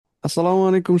আসসালামু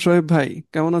আলাইকুম সোহেব ভাই,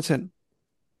 কেমন আছেন?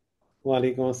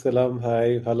 ওয়ালাইকুম আসসালাম ভাই,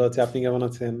 ভালো আছে। আপনি কেমন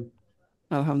আছেন?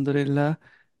 আলহামদুলিল্লাহ।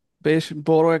 বেশ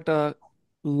বড় একটা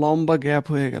লম্বা গ্যাপ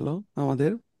হয়ে গেল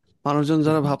আমাদের। মানুষজন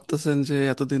যারা ভাবতেছেন যে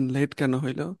এতদিন লেট কেন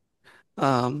হইলো,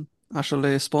 আম, আসলে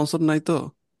স্পন্সর নাই তো,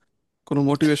 কোনো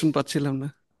মোটিভেশন পাচ্ছিলাম না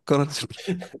করার জন্য।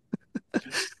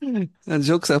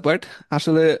 জোকস অ্যাপার্ট,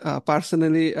 আসলে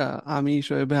পার্সোনালি আমি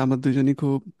সোহেব ভাই আমার দুজনই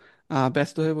খুব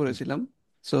ব্যস্ত হয়ে পড়েছিলাম।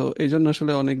 সো এই জন্য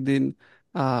আসলে অনেকদিন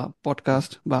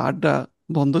পডকাস্ট বা আড্ডা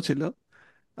বন্ধ ছিল।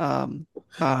 আম,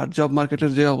 আর জব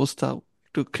মার্কেটের যে অবস্থা,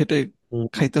 একটু খেটে হুম।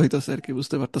 খাইতে হইতেছে আর কি,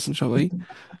 বুঝতে পারতেছেন সবাই।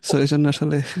 সো এই জন্য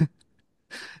আসলে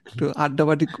একটু আড্ডা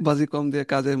বাজি বাজি কম দিয়ে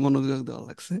কাজে মনোযোগ দেওয়া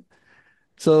লাগছে।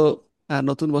 সো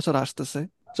নতুন বছর আসতেছে,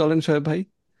 চলেন সোহেব ভাই,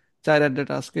 চায়ের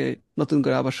আড্ডাটা আজকে নতুন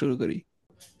করে আবার শুরু করি।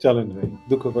 চলেন ভাই,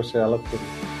 দুঃখ কষ্টে আলাপ করি।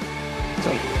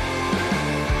 চলেন।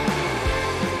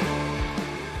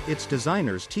 It's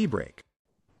designer's tea break.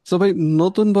 So ভাই,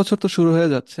 নতুন বছর তো শুরু হয়ে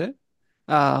যাচ্ছে।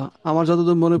 আমার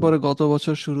যতদূর মনে পড়ে গত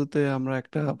বছর শুরুতে আমরা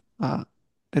একটা আহ,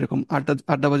 এরকম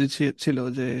আড্ডাবাজি ছিল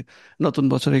যে নতুন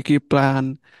বছরে কি প্ল্যান,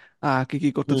 কি কি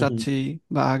করতে হুম হুম। চাচ্ছি,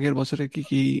 বা আগের বছরে কি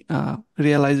কি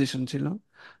রিয়েলাইজেশন ছিল।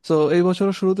 সো এই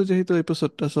বছরের শুরুতে যেহেতু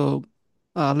এপিসোডটা, সো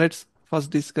লেটস ফার্স্ট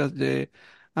ডিসকাস যে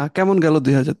কেমন গেল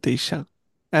 2023 সাল,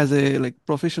 as a like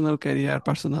professional career,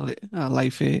 personal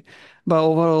লাইফে, বা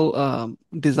ওভারঅল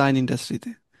ডিজাইন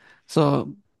ইন্ডাস্ট্রিতে। সো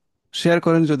শেয়ার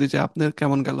করেন যদি, যে আপনার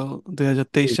কেমন গেল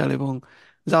 2023 সাল, এবং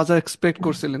যা যা এক্সপেক্ট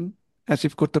করছিলেন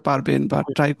অ্যাচিভ করতে পারবেন বা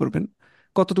ট্রাই করবেন,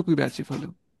 কতটুকুই বা অ্যাচিভ হলো।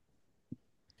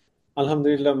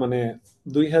 আলহামদুলিল্লাহ, মানে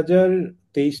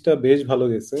 2023টা বেশ ভালো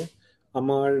গেছে।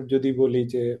 আমার যদি বলি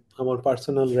যে আমার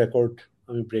পার্সোনাল রেকর্ড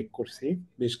আমি ব্রেক করছি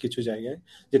বেশ কিছু জায়গায়,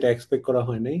 যেটা এক্সপেক্ট করা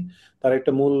হয় নাই। তার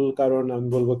একটা মূল কারণ আমি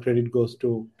বলবো ক্রেডিট গোজ টু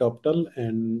টপটাল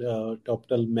অ্যান্ড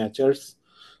টপটাল ম্যাচার্স।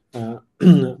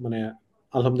 মানে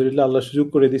আলহামদুলিল্লাহ, আল্লাহ সুযোগ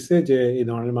করে দিছে যে এই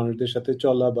ধরনের মানুষদের সাথে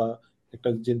চলা বা একটা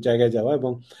যে জায়গায় যাওয়া।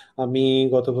 এবং আমি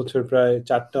গত বছর প্রায়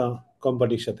 4টা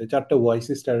কোম্পানির সাথে, 4টা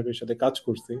ওয়াইসি স্টার্টআপের সাথে কাজ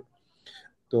করছি।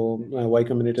 তো ওয়াই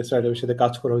কম্বিনেটর স্টার্টআপের সাথে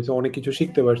কাজ করা হয়েছে, অনেক কিছু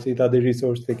শিখতে পারছি, তাদের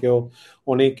রিসোর্স থেকেও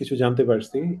অনেক কিছু জানতে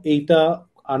পারছি। এইটা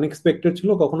আনএক্সপেক্টেড ছিল,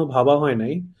 কখনো ভাবা হয়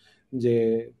নাই যে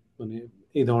মানে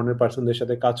এই ধরনের পার্সনদের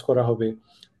সাথে কাজ করা হবে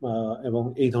এবং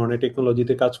এই ধরনের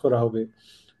টেকনোলজিতে কাজ করা হবে।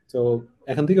 তো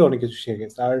এখান থেকে অনেক কিছু শিখে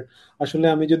গেছে। আর আসলে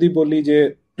আমি যদি বলি যে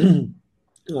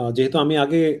যেহেতু আমি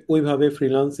আগে ওইভাবে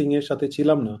ফ্রিল্যান্সিং এর সাথে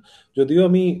ছিলাম না, যদিও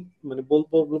আমি মানে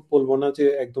বলবো বলবো না যে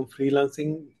একদম ফ্রিল্যান্সিং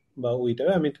বা ওইটা,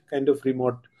 আমি kind of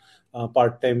remote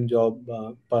part time job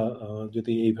বা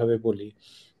যদি এইভাবে বলি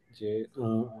যে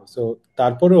সো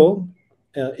তারপরেও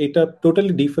এটা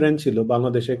টোটালি ডিফারেন্ট ছিল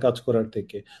বাংলাদেশে কাজ করার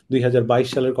থেকে। 2022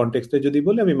 সালের কনটেক্সটে যদি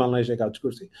বলি, আমি বাংলাদেশে কাজ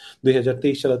করছি।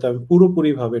 2023 সালে তো আমি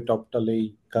পুরোপুরি ভাবে টপটালেই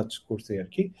কাজ করছি আর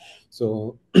কি। সো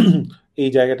এই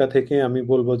জায়গাটা থেকে আমি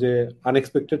বলবো যে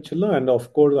আনএক্সপেক্টেড ছিল, অ্যান্ড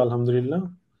অফকোর্স আলহামদুলিল্লাহ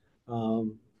আম,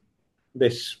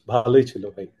 বেশ ভালোই ছিল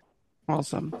ভাই।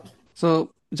 অসাম। সো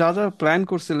যা যা প্ল্যান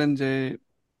করছিলেন যে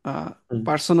হুম।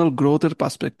 পার্সোনাল গ্রোথের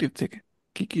পার্সপেক্টিভ থেকে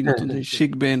কি কি হ্যাঁ নতুন হ্যাঁ জিনিস হ্যাঁ।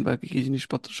 শিখবেন, বা কি কি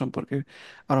জিনিসপত্র সম্পর্কে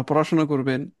আরো পড়াশোনা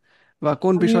করবেন, বা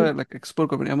কোন আমি বিষয়ে এক্সপ্লোর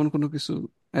করবেন, এমন কোনো কিছু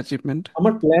অ্যাচিভমেন্ট?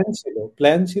 আমার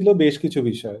প্ল্যান ছিল বেশ কিছু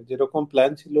বিষয়, যেরকম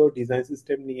প্ল্যান ছিল ডিজাইন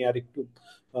সিস্টেম নিয়ে আর একটু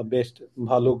বেস্ট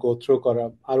ভালো গোথ্রো করা,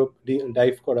 আরো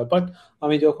ডাইভ করা। বাট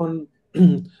আমি যখন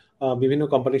বিভিন্ন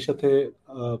কোম্পানির সাথে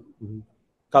আহ, উম,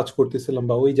 কাজ করতেছিলাম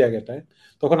বা ওই জায়গাটায়,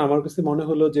 তখন আমার কাছে মনে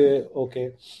হলো যে ওকে,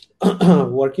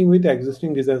 working with existing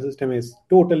design system is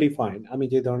totally fine. আমি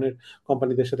যে ধরনের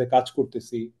কোম্পানিদের সাথে কাজ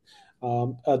করতেছি,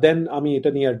 দেন আমি এটা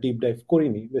নিয়ে আর ডিপ ডাইভ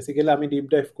করিনি। বেসিক্যালি আমি ডিপ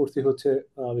ডাইভ করছি হচ্ছে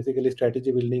basically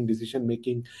strategy building, decision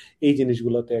making, এই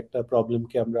জিনিসগুলোতে একটা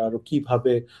প্রবলেমকে আমরা আরো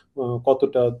কিভাবে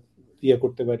কতটা ইয়ে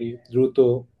করতে পারি, দ্রুত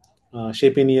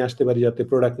শেপে নিয়ে আসতে পারি যাতে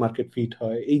প্রোডাক্ট মার্কেট ফিট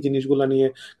হয়, এই জিনিসগুলো নিয়ে।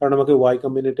 কারণ আমাকে ওয়াই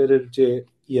কম্বিনেটরের যে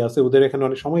ইয়ে আছে, ওদের এখানে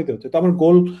অনেক সময় দিতে হচ্ছে। তো আমার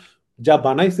গোল যা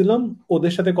বানাইছিলাম,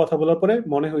 ওদের সাথে কথা বলার পরে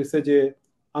মনে হয়েছে যে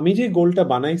আমি যে গোলটা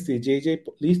বানাইছি, যে যে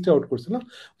লিস্ট আউট করছিলাম,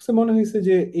 মনে হয়েছে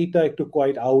যে এইটা একটু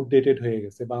কোয়াইট আউটডেটেড হয়ে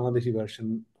গেছে, বাংলাদেশি ভার্সন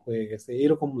হয়ে গেছে,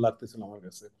 এরকম লাগতেছিল আমার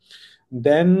কাছে।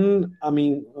 দেন আমি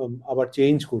আবার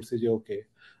চেঞ্জ করছি যে ওকে,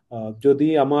 যদি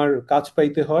আমার কাজ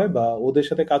পাইতে হয় বা ওদের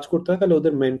সাথে কাজ করতে হয়, তাহলে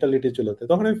ওদের মেন্টালিটি চলে যেতে।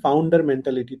 তখন আমি ফাউন্ডার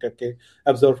মেন্টালিটিটাকে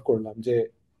অ্যাবজর্ভ করলাম যে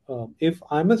if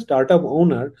I M A start up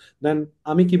ওনার, দেন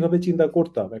আমি কিভাবে চিন্তা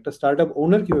করতাম, একটা স্টার্ট আপ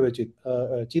ওনার কিভাবে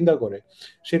চিন্তা করে।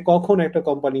 সে কখন একটা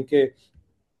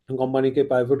কোম্পানিকে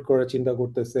পাইভট করার চিন্তা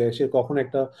করতেছে, সে কখন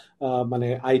একটা মানে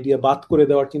আইডিয়া বাদ করে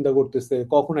দেওয়ার চিন্তা করতেছে,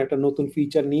 কখন একটা নতুন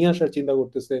ফিচার নিয়ে আসার চিন্তা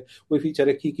করতেছে, ওই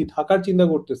ফিচারে কি কি থাকার চিন্তা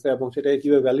করতেছে, এবং সেটাকে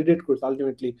কিভাবে ভ্যালিডেট করছে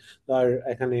আলটিমেটলি তার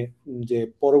এখানে যে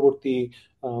পরবর্তী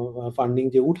ফান্ডিং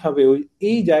যে উঠাবে, ওই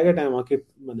এই জায়গাটা আমাকে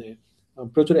মানে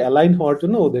প্রচুর অ্যালাইন হওয়ার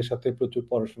জন্য ওদের সাথে প্রচুর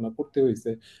পড়াশোনা করতে হয়েছে,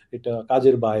 এটা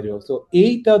কাজের বাইরেও। তো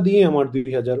এইটা দিয়ে আমার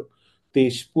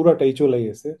 2023 পুরাটাই চলে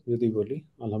গেছে যদি বলি।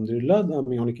 আলহামদুলিল্লাহ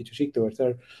আমি অনেক কিছু শিখতে পারছি।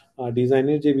 আর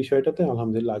ডিজাইনের যে বিষয়টাতে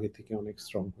আলহামদুলিল্লাহ আগে থেকে অনেক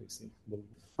স্ট্রং হয়েছি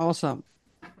বলবো। অসাম।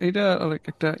 এটা অনেক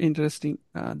একটা ইন্টারেস্টিং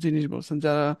জিনিস বলছেন,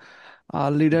 যারা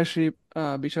লিডারশিপ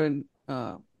বিষয়ে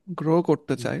গ্রো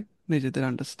করতে চায়, নিজেদের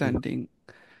আন্ডারস্ট্যান্ডিং,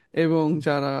 এবং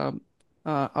যারা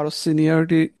আরো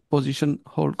সিনিয়রিটি পজিশন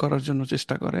হোল্ড করার জন্য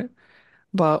চেষ্টা করে,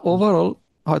 বা ওভারঅল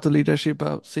হয়তো লিডারশিপ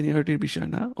বা সিনিয়রিটির বিষয়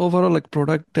না, ওভারঅল এক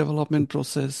প্রোডাক্ট ডেভেলপমেন্ট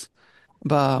প্রসেস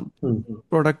বা হুম হুম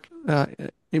প্রোডাক্ট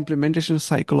ইমপ্লিমেন্টেশন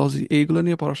সাইকোলজি এইগুলো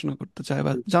নিয়ে পড়াশোনা করতে চায়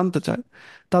বা জানতে চায়,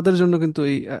 তাদের জন্য কিন্তু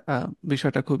এই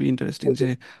বিষয়টা খুবই ইন্টারেস্টিং, যে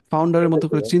ফাউন্ডারের মতো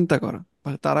করে হুম চিন্তা করা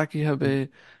বা তারা কিভাবে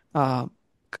আহ,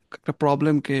 একটা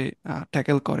প্রবলেমকে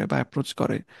ট্যাকেল করে বা অ্যাপ্রোচ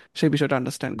করে, সেই বিষয়টা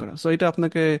আন্ডারস্ট্যান্ড করা। সো এটা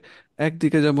আপনাকে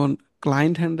একদিকে যেমন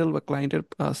ক্লায়েন্ট হ্যান্ডেল বা ক্লায়েন্টের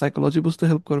সাইকোলজি বুঝতে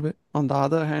হেল্প করবে, অন দ্য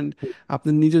আদার হ্যান্ড আপনি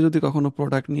নিজে যদি কখনো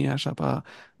প্রোডাক্ট নিয়ে আসা বা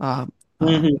আহ,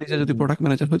 হুম হুম নিজে যদি প্রোডাক্ট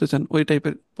ম্যানেজার হতে চান, ওই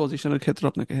টাইপের পজিশনের ক্ষেত্রে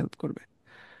আপনাকে হেল্প করবে।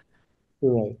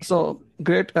 Right so right.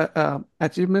 Great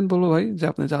achievement বলবো ভাই, যে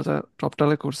আপনি যা যা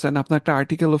টপটালে করছেন, আপনার একটা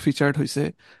আর্টিকেলও ফিচার্ড হয়েছে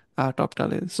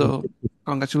টপটালে। So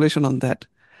congratulation on that.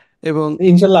 এবং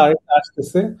ইনশাল্লাহ আরেকটা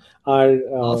আসতেছে। আর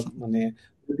awesome. মানে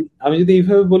আমি যদি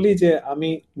এইভাবে বলি যে আমি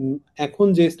এখন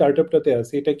যে স্টার্ট আপটাতে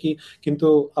আছি এটা কি কিন্তু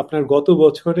আপনার গত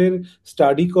বছরের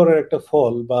স্টাডি করার একটা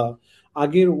ফল, বা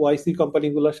আগের ওয়াইসি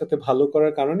কোম্পানিগুলোর সাথে ভালো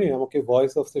করার কারণে আমাকে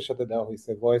ভয়েস অফ এর সাথে দেওয়া হয়েছে।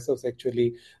 ভয়েস অফ অ্যাকচুয়ালি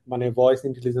মানে ভয়েস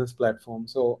ইন্টেলিজেন্স প্ল্যাটফর্ম।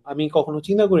 সো আমি কখনো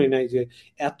চিন্তা করি নাই যে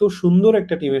এত সুন্দর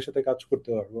একটা টিমের সাথে কাজ করতে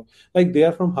পারবো। Like they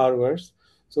are from Harvard.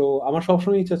 So আমার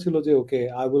সবসময় ইচ্ছা ছিল যে okay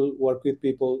I will work with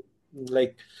people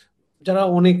like যারা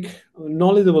অনেক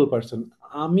নলেজেবল পারসন।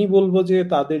 আমি বলবো যে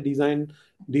তাদের ডিজাইন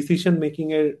ডিসিশন মেকিং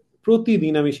এর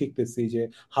প্রতিদিন আমি শিখতেছি যে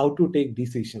হাউ টু টেক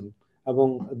ডিসিশন, এবং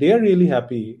দে আর রিয়েলি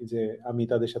হ্যাপি যে আমি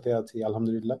তাদের সাথে আছি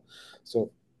আলহামদুলিল্লাহ। সো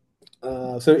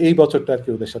সো এই বছরটা আর কি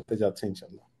ওদের সাথে যাচ্ছে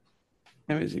ইনশাল্লাহ।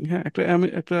 অ্যামেজিং। হ্যাঁ, একটা আমি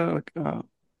একটা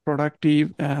প্রোডাক্টিভ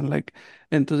লাইক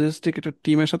এনথুজিয়াস্টিক একটা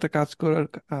টিমের সাথে কাজ করার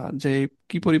যে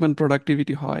কি পরিমাণ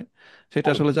প্রোডাক্টিভিটি হয়, সেটা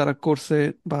আসলে যারা করছে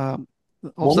বা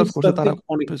অবজার্ভ করছে তারা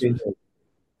মনস্তাত্ত্বিক অনেক বুঝবে। চেঞ্জ হয়,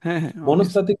 হ্যাঁ হ্যাঁ, অবভিয়াসলি।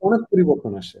 মনস্তাত্ত্বিক অনেক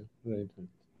পরিবর্তন আসে। রাইট।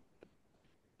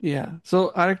 ইয়া। সো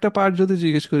আরেকটা পার্ট যদি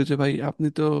জিজ্ঞেস করি, যে ভাই আপনি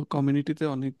তো কমিউনিটিতে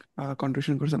অনেক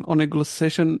কন্ট্রিবিউশন করছেন, অনেকগুলো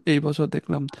সেশন এই বছর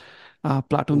দেখলাম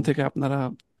প্লাটুন থেকে আপনারা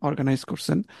অর্গানাইজ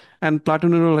করছেন, অ্যান্ড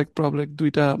প্লাটুনেরও লাইক প্রবলেম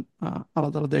দুইটা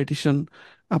আলাদা আলাদা এডিশন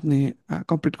আপনি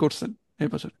কমপ্লিট করছেন এই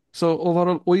বছর। সো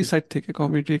ওভারঅল ওই সাইড থেকে,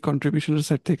 কমিউনিটি কন্ট্রিবিউশনের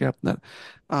সাইড থেকে আপনার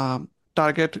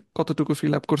টার্গেট কতটুকু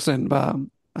ফিল আপ করছেন, বা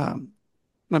আহ,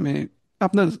 মানে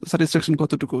আপনার স্যাটিসফ্যাকশন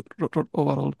কতটুকু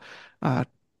ওভারঅল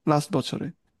লাস্ট বছরে?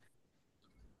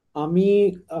 আমি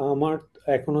আমার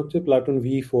এখন হচ্ছে প্লাটুন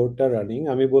V4টা রানিং।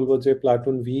 আমি বলবো যে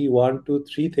প্লাটুন V1 2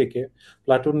 3 থেকে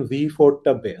প্লাটুন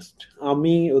V4টা বেস্ট।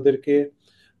 আমি ওদেরকে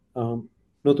আম,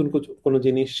 নতুন কোনো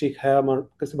জিনিস শিখায় আমার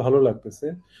কাছে ভালো লাগতেছে,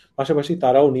 পাশাপাশি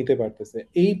তারাও নিতে পারতেছে।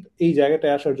 এই এই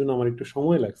জায়গাটায় আসার জন্য আমার একটু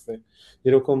সময় লাগছে।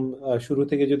 যেরকম শুরু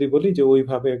থেকে যদি বলি যে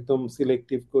ওইভাবে একদম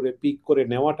সিলেক্টিভ করে পিক করে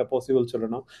নেওয়াটা পসিবল ছিল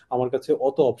না, আমার কাছে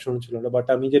অত অপশন ছিল না। বাট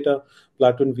আমি যেটা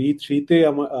প্লাটুন V3-তে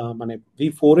আমার মানে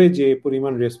V4-এ যে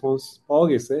পরিমাণ রেসপন্স পাওয়া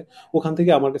গেছে, ওখান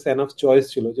থেকে আমার কাছে এনাফ চয়েস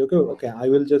ছিল যে ওকে okay I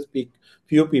will just pick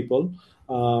few people,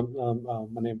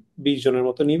 মানে 20 জনের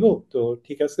মতো নিব। তো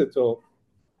ঠিক আছে। তো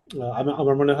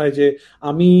আমার মনে হয় যে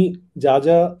আমি যা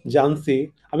যা জানছি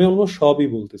আমি অলমোস্ট সবই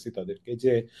বলতেছি তাদেরকে,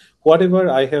 যে what ever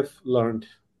I have learned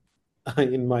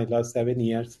in my last 7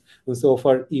 years. And so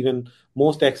far, even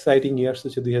most exciting years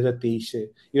হচ্ছে 2023-এ,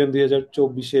 ইভেন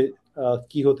 2024-এ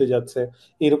কি হতে যাচ্ছে,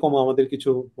 এরকম আমাদের কিছু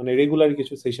মানে রেগুলার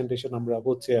কিছু সেশন টেশন আমরা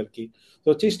হচ্ছে আর কি। তো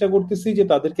চেষ্টা করতেছি যে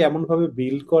তাদেরকে এমন ভাবে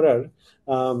বিল্ড করার,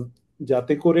 আম,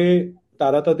 যাতে করে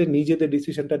তারা তাদের নিজেদের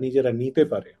ডিসিশনটা নিজেরা নিতে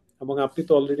পারে। এবং আপনি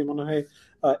তো অলরেডি মনে হয়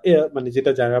মানে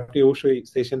যেটা জানেন, আপনি অবশ্যই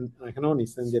সেশন এখানেও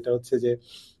নিচ্ছেন, যেটা হচ্ছে যে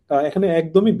এখানে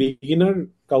একদমই বিগিনার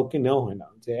কাউকে নেওয়া হয় না,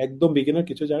 যে একদম বিগিনার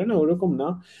কিছু জানে না ওরকম না।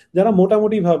 যারা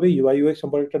মোটামুটি ভাবে ইউআই ইউএক্স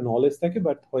সম্পর্কে একটা নলেজ থাকে,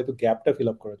 বাট হয়তো গ্যাপটা ফিল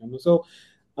আপ করার জন্য। So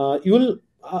you will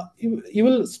you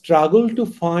will struggle to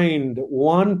find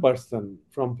one person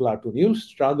from platoon. You will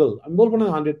struggle, আমি বলবো না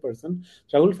 100%,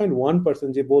 স্ট্রাগল ফাইন্ড ওয়ান পার্সন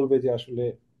যে বলবে যে আসলে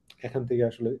এখান থেকে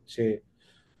আসলে সে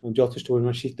যথেষ্ট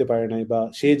পরিমাণ শিখতে পারে নাই, বা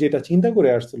সে যেটা চিন্তা করে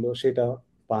আসছিল সেটা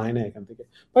পায় না এখান থেকে।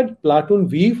 বাট প্লাটুন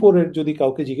V4-এর যদি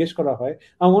কাউকে জিজ্ঞেস করা হয়,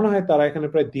 আমার মনে হয় তারা এখানে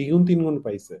প্রায় দ্বিগুণ তিনগুণ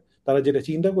পাইছে, তারা যেটা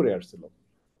চিন্তা করে আসছিল।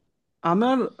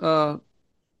 আমার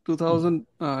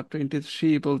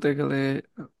 2023 বলতে গেলে,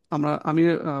 আমি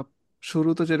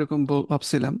শুরুতে যেরকম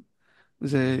ভাবছিলাম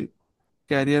যে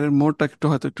ক্যারিয়ারের মোড়টা একটু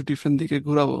হয়তো একটু ডিফারেন্ট দিকে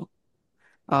ঘোরাবো।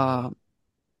 আহ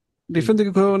ডিফারেন্ট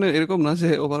দিকে ঘোরাবো মানে এরকম না যে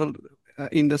ওভারঅল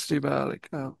ইন্ডাস্ট্রি বা লাইক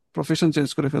প্রফেশন চেঞ্জ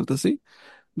করে ফেলতেছি।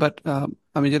 বাট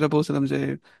আমি যেটা বলছিলাম যে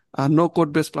নো কোড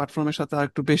বেস প্ল্যাটফর্মের সাথে আর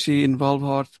একটু বেশি ইনভলভ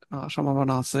হওয়ার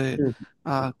সম্ভাবনা আছে। হুম, হুম,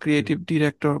 ক্রিয়েটিভ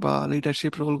ডিরেক্টর বা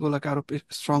লিডারশিপ রোল গুলাকে আরো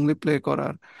স্ট্রংলি প্লে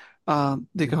করার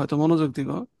দিকে হুম, হয়তো মনোযোগ দিব।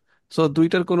 সো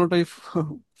দুইটার কোনোটাই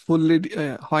ফুললি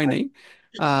হয় নাই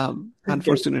কেন?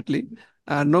 আনফরচুনেটলি।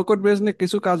 নো কোড বেস নিয়ে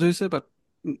কিছু কাজ হয়েছে, বাট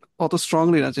অত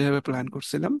স্ট্রংলি না যেভাবে প্ল্যান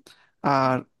করছিলাম।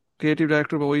 আর ক্রিয়েটিভ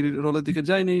ডাইরেক্টর বা ওই রোলের দিকে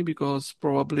যাইনি because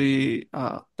probably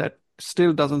that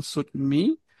still doesn't suit me.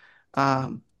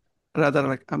 Rather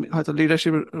like আমি হয়তো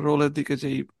লিডারশিপ রোলের দিকে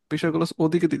যেই বিষয়গুলো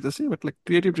ওদিকে দেখতেছি, but like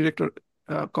creative director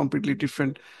completely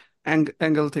different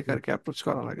angle থেকে আর কি অ্যাপ্রোচ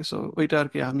করা লাগে। সো ওইটা আর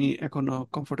কি আমি এখনো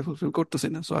কমফোর্টেবল ফিল করতেছি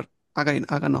না, সো আর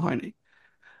আগানো হয়নি।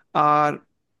 আর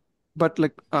বাট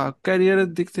লাইক ক্যারিয়ারের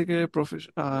দিক থেকে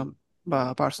বা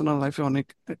পার্সোনাল লাইফে অনেক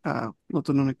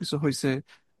নতুন অনেক কিছু হয়েছে।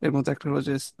 এর মধ্যে একটা হলো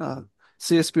যে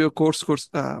সিএসপিও কোর্স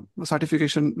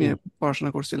সার্টিফিকেশন নিয়ে হুম,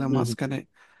 পড়াশোনা করছিলাম হুম, মাঝখানে।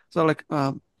 তো লাইক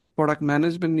প্রোডাক্ট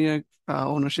ম্যানেজমেন্ট নিয়ে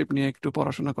ওনারশিপ নিয়ে একটু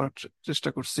পড়াশোনা করার চেষ্টা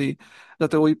করছি,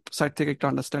 যাতে ওই সাইড থেকে একটু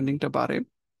আন্ডারস্ট্যান্ডিংটা বাড়ে।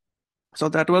 So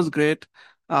that was great.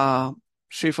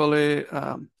 সেই ফলে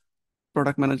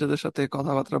প্রোডাক্ট ম্যানেজারদের সাথে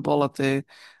কথাবার্তা বলাতে,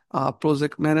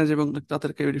 প্রজেক্ট ম্যানেজ এবং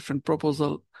তাদেরকে ডিফারেন্ট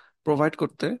প্রপোজাল প্রোভাইড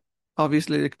করতে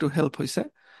অবভিয়াসলি একটু হেল্প হয়েছে।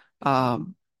 আম,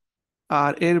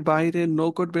 আর এর বাইরে নো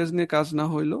কোড বেস নিয়ে কাজ না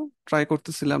হইলেও ট্রাই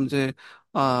করতেছিলাম যে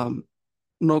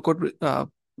নো কোড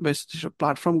বেস যেসব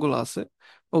প্ল্যাটফর্ম গুলো আছে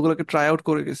ওগুলোকে ট্রাই আউট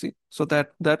করে গেছি। So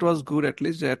that was good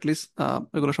at least, যে অ্যাটলিস্ট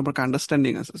এগুলো সম্পর্কে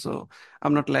আন্ডারস্ট্যান্ডিং আছে। So I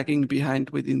am not lacking behind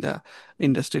within the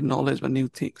industry knowledge বা নিউ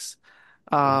থিংস।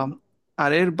 হুম,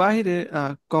 আর এর বাইরে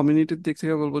কমিউনিটির দিক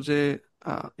থেকে বলবো যে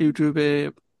ইউটিউবে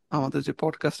আমাদের যে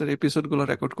পডকাস্টের এপিসোড গুলো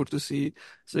রেকর্ড করতেছি,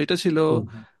 তো এটা ছিল হুম,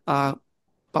 আহ,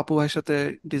 পাপু ভাইয়ের সাথে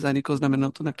ডিজাইন ইকোজ নামে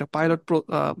নতুন একটা পাইলট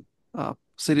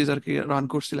সিরিজ আর কি রান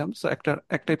করছিলাম। তো একটা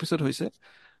একটা এপিসোড হয়েছে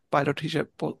পাইলট হিসেবে,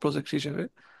 প্রজেক্ট হিসেবে।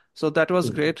 So that was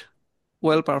hmm. Great,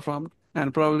 well performed, and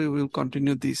probably will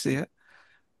continue this year.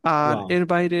 আর ওয়াও। এর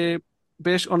বাইরে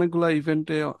বেশ অনেকগুলা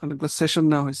ইভেন্টে অনেকগুলো সেশন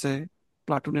নেওয়া হয়েছে।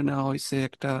 প্লাটুনে নেওয়া হয়েছে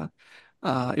একটা,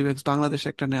 ইউএক্স বাংলাদেশে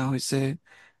একটা নেওয়া হয়েছে।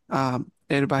 আহ,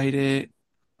 এর বাইরে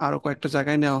আরো কয়েকটা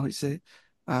জায়গায় নেওয়া হয়েছে।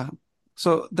 So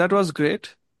that was great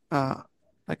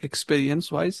like experience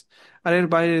wise. আর এর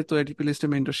বাইরে তো এডিপি লিস্টে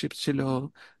মেন্টরশিপ ছিল,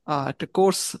 একটা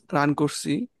কোর্স রান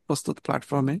করছি প্রস্তুত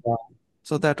প্ল্যাটফর্মে।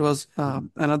 So that was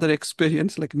another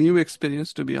experience, like new experience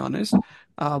to be honest.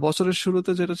 বছরের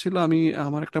শুরুতে যেটা ছিল, আমি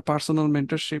আমার একটা personal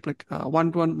mentorship like one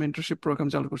two one mentorship programme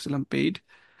চালু করছিলাম পেইড।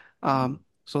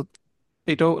 সো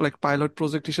এটাও লাইক পাইলট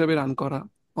প্রজেক্ট হিসেবে রান করা,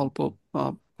 অল্প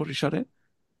পরিসরে।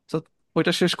 তো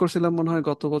ওইটা শেষ করছিলাম মনে হয়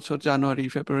গত বছর জানুয়ারি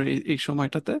ফেব্রুয়ারি এই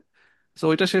সময়টাতে। তো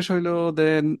ওইটা শেষ হইলো,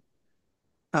 দেন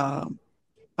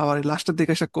আবার লাস্টের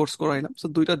দিকে একটা কোর্স করাইলাম। সো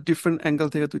দুইটা ডিফারেন্ট অ্যাঙ্গেল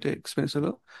থেকে দুইটা এক্সপিরিয়েন্স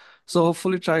হলো। সো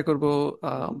হোপফুলি ট্রাই করবো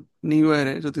নিউ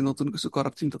ইয়ারে যদি নতুন কিছু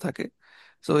করার চিন্তা থাকে।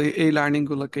 সো এই লার্নিং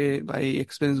গুলোকে বা এই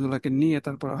এক্সপিরিয়েন্স গুলোকে নিয়ে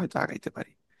তারপর হয়তো আগাইতে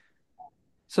পারি।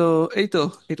 সো এই তো,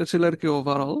 এটা ছিল আর কি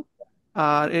ওভারঅল।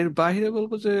 আর এর বাইরে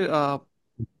বলবো যে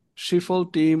শিফল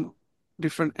টিম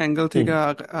ডিফারেন্ট অ্যাঙ্গেল হুম, থেকে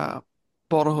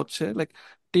বড় হচ্ছে। লাইক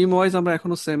টিম ওয়াইজ আমরা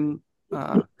এখনো সেম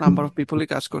নাম্বার অফ পিপলই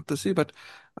কাজ করতেছি, বাট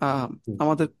হুম,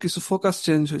 আমাদের কিছু ফোকাস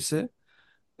চেঞ্জ হয়েছে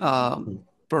হুম,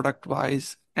 প্রোডাক্ট ওয়াইজ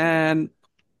অ্যান্ড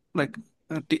লাইক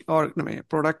মানে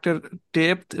প্রোডাক্টের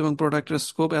ডেপথ এবং প্রোডাক্টের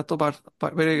স্কোপ এত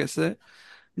বেড়ে গেছে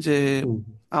যে হুম,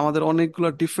 আমাদের অনেকগুলো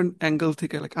ডিফারেন্ট অ্যাঙ্গেল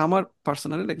থেকে, লাইক আমার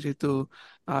পার্সোনালি লাইক যেহেতু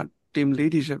টিম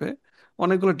লিড হিসেবে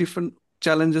অনেকগুলো ডিফারেন্ট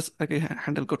চ্যালেঞ্জেস আগে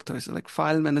হ্যান্ডেল করতে হয়েছে। লাইক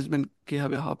ফাইল ম্যানেজমেন্ট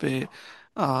কিভাবে হবে,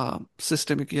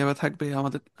 সিস্টেমে কিভাবে থাকবে,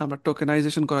 আমরা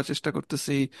টোকেনাইজেশন করার চেষ্টা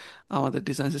করতেছি আমাদের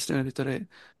ডিজাইন সিস্টেমের ভিতরে।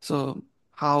 So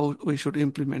how we should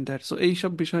implement that, so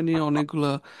এইসব বিষয় নিয়ে অনেকগুলো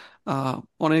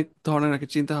অনেক ধরনের আর কি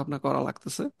চিন্তা ভাবনা করা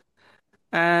লাগতেছে।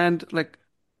 And like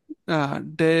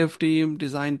Dave team,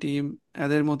 design team,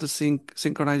 এদের মধ্যে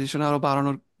সিঙ্ক্রোনাইজেশন আরো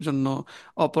বাড়ানোর জন্য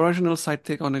অপারেশনাল সাইড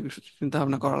থেকে অনেক কিছু চিন্তা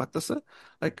ভাবনা করা লাগতেছে।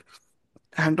 লাইক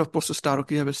হ্যান্ড অফ প্রসেসটা আরো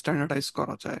কিভাবে স্ট্যান্ডার্ডাইজ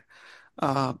করা যায়,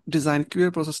 ডিজাইন কিউ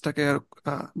এর প্রসেসটাকে আর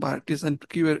বা ডিজাইন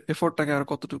কিউ এর এফোর্টটাকে আর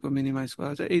কতটুকু মিনিমাইজ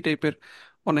করা যায়, এই টাইপের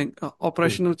অনেক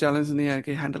হুম। অপারেশনাল চ্যালেঞ্জ নিয়ে আর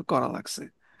কি হ্যান্ডেল করা লাগছে।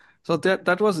 So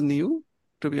that was new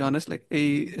two be honest, like এই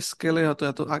স্কেলে হয়তো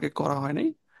এত আগে করা হয় নাই।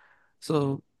 So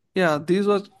this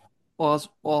was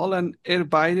all. And এর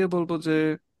বাইরে বলবো যে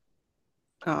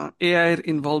এআই এর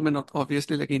ইনভলভমেন্ট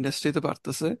অবভিয়াসলি লাইক ইন্ডাস্ট্রিতে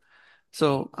বাড়তেছে। So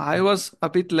I was a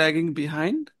bit lagging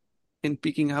behind in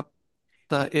picking up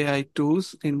the AI tools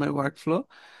in my work flow.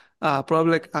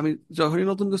 Probably আমি যখনই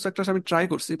নতুন কিছু একটা আমি ট্রাই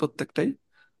করছি প্রত্যেকটাই,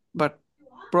 বাট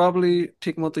প্রবাবলি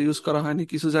ঠিক মতো ইউজ করা হয়নি।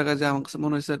 কিছু জায়গায় যে আমার কাছে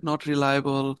মনে হয়েছে not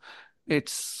reliable,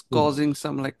 it's hmm, causing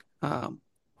some like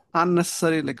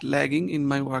unnecessary like lagging in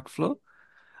my workflow.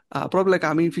 Problem like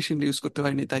আমি ইফিসিয়েন্টলি ইউজ করতে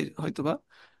পারিনি তাই হয়তোবা।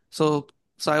 So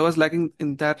so I was lacking in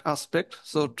that aspect,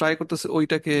 so try করতেছে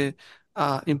ওইটাকে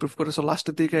ইমপ্রুভ করে। সো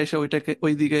লাস্টের দিকে এসে ওইটাকে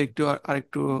ওই দিকে একটু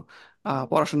আরেকটু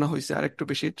পড়াশোনা হয়েছে, আরেকটু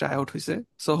বেশি ট্রাই আউট হয়েছে।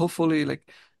 সো হোপফুলি লাইক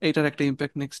এইটার একটা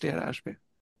ইম্প্যাক্ট নেক্সট ইয়ার আসবে।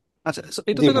 আচ্ছা, so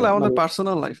এটা জি তো গেল ভাই, আমাদের মানে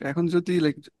পার্সোনাল লাইফ। এখন যদি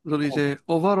লাইক বলি যে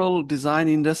ওভারঅল ডিজাইন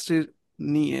ইন্ডাস্ট্রি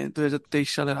নিয়ে 2023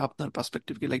 সালের আপনার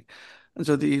পার্সপেক্টিভ কি, লাইক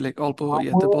যদি লাইক অল্প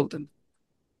ইয়াতে আমার বলতেন।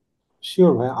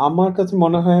 শিওর ভাই, আমার কাছে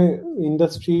মনে হয়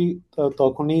ইন্ডাস্ট্রি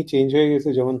তখনই চেঞ্জ হয়ে গেছে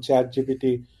যখন চ্যাট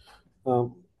জিপিটি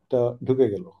টা ঢুকে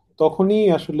গেল। তখনই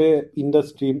আসলে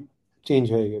ইন্ডাস্ট্রি চেঞ্জ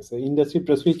হয়ে গেছে, ইন্ডাস্ট্রি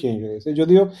প্রেসই চেঞ্জ হয়ে গেছে।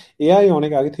 যদিও এআই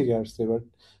অনেক আগে থেকে আসছে, বাট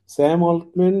স্যাম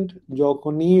অল্টম্যান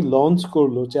যখনই লঞ্চ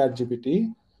করলো চ্যাট জিপিটি,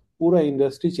 পুরো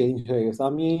ইন্ডাস্ট্রি চেঞ্জ হয়ে গেছে।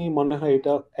 আমি মনে হয়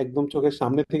এটা একদম চোখের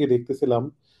সামনে থেকে দেখতেছিলাম।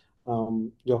 আম,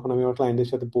 যখন আমি আমার ক্লায়েন্টের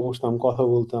সাথে বসতাম, কথা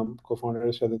বলতাম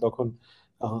কোফাউন্ডারের সাথে, তখন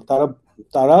তারা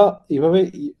তারা এইভাবে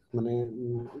মানে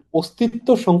অস্তিত্ব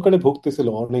সংকটে ভুগতেছিল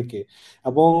অনেকে।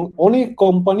 এবং অনেক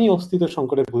কোম্পানি অস্তিত্ব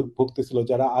সংকটে ভুগতেছিল,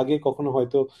 যারা আগে কখনো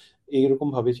হয়তো এইরকম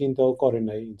ভাবে চিন্তাও করে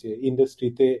নাই যে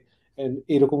ইন্ডাস্ট্রিতে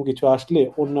এরকম কিছু আসলে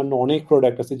অন্যান্য অনেক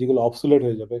প্রোডাক্ট আছে যেগুলো অবসোলেট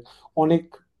হয়ে যাবে। অনেক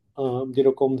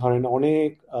যেরকম ধরেন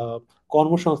অনেক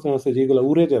কর্মসংস্থান আছে যেগুলো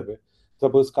উড়ে যাবে।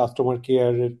 সাপোজ কাস্টমার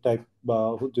কেয়ার টাইপ, বা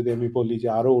যদি আমি বলি যে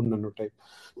আরো অন্যান্য টাইপ,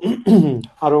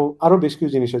 আরো আরো বেশ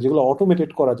কিছু জিনিস আছে যেগুলো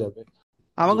অটোমেটেড করা যাবে।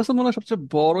 আমার জি, কাছে মনে হয় সবচেয়ে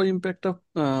বড় ইম্প্যাক্টটা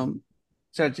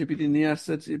চ্যাট জিপিটি নিয়ে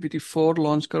আসছে GPT-4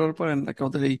 লঞ্চ করার পর, নাকি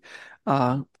ওদের এই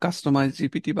কাস্টমাইজ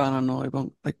জিপিটি বানানো এবং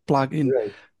লাইক প্লাগ ইন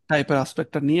রাইট। টাইপের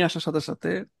আসপেক্টটা নিয়ে আসার সাথে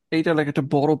সাথে এইটা লাইক একটা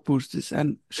বড় পুশ দিচ্ছে।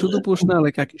 এন্ড শুধু পুশ না,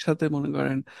 লাইক একই সাথে মনে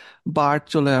করেন বার্ড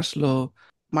চলে আসলো,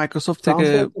 মাইক্রোসফট থেকে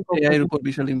ফ্রান্সে একটা এআই এর কোম্পানি। উপর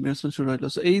বিশাল ইনভেস্টমেন্ট শুরু হইলো।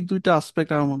 So এই দুইটা আসপেক্ট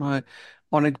আমার মনে হয়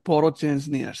অনেক বড় চেঞ্জ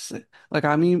নিয়ে আসছে। লাইক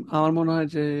আমার মনে হয়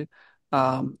যে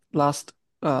লাস্ট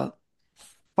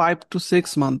 5 to 6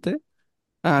 মান্থে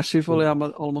ফলে আমার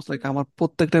অলমোস্ট লাইক আমার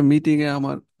প্রত্যেকটা মিটিং এ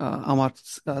আমার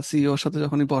সিইওর সাথে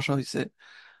যখনই বসা হয়েছে,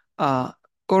 আহ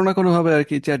কোনো না কোনো ভাবে আর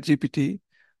কি চ্যাট জিপিটি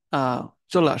আহ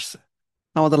চলে আসছে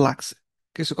আমাদের লাগছে,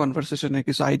 কিছু কনভারসেশনে,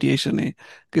 কিছু আইডিয়েশনে,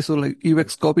 কিছু লাইক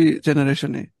ইউএক্স কপি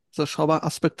জেনারেশনে। তো সব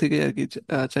আসপেক্ট থেকে আর কি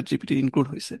চ্যাট জিপিটি ইনক্লুড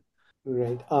হয়েছে।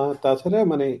 রাইট। তাছাড়া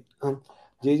মানে আম,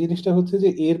 যে জিনিসটা হচ্ছে যে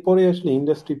এরপরে আসলে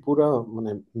ইন্ডাস্ট্রি পুরা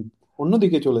মানে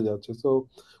অন্যদিকে চলে যাচ্ছে। তো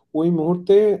ওই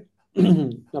মুহূর্তে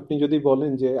আপনি যদি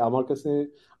বলেন যে আমার কাছে,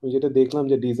 আমি যেটা দেখলাম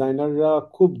যে ডিজাইনাররা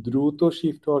খুব দ্রুত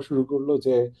শিফট হওয়া শুরু করলো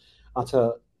যে আচ্ছা,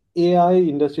 এআই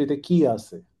ইন্ডাস্ট্রিতে কি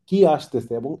আছে, কি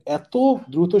আসতেছে, এবং এত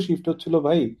দ্রুত শিফট হচ্ছিল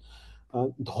ভাই,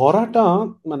 ধরাটা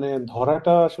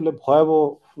ধরাটা আসলে ভয়াবহ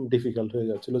ডিফিকাল্ট হয়ে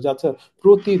যাচ্ছিল। যে আচ্ছা,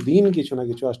 প্রতিদিন কিছু না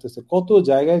কিছু আসতেছে, কত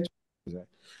জায়গায় চলে যায়।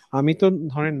 আমি তো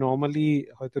ধরেন নর্মালি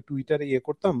হয়তো টুইটারে ইয়ে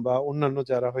করতাম, বা অন্যান্য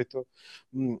যারা হয়তো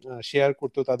শেয়ার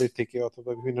করতো তাদের থেকে,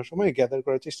 অথবা বিভিন্ন সময় গ্যাদার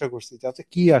করার চেষ্টা করছি যে আচ্ছা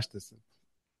কি আসতেছে,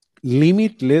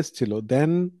 লিমিটলেস ছিল।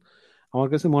 দেন আমার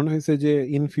কাছে মনে হয়েছে যে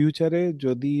ইন ফিউচারে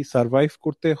যদি সার্ভাইভ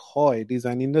করতে হয়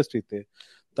ডিজাইন ইন্ডাস্ট্রিতে,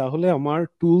 তাহলে আমার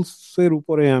টুলস এর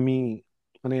উপরে আমি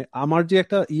আমার যে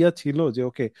একটা ইয়া ছিল যে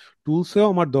ওকে, টুলসেও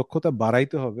আমার দক্ষতা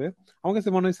বাড়াইতে হবে। আমার কাছে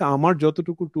মনে হয়েছে আমার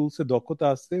যতটুকু টুলসে দক্ষতা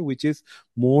আছে, which is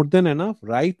more than enough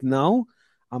right now.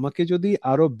 আমাকে যদি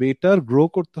আরো বেটার গ্রো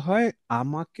করতে হয়,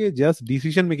 আমাকে জাস্ট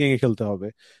ডিসিশন মেকিং এ খেলতে হবে।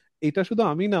 এটা শুধু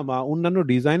আমি না, বা অন্যান্য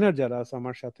ডিজাইনার যারা আছে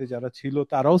আমার সাথে যারা ছিল,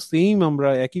 তারাও সেম, আমরা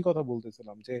একই কথা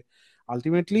বলতেছিলাম যে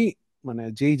আলটিমেটলি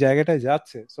যেই জায়গাটায়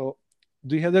যাচ্ছে। সো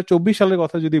 2024 সালের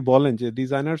কথা যদি বলেন, যে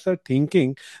ডিজাইনার্স আর থিঙ্কিং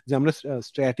যে আমরা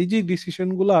স্ট্র্যাটেজিক ডিসিশন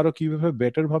গুলো আরো কিভাবে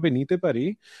বেটার ভাবে নিতে পারি,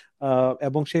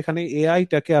 এবং সেখানে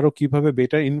এআইটাকে আরো কিভাবে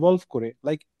বেটার ইনভলভ করে,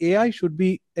 like AI should B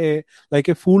A like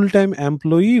a full time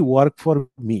employee work for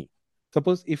me.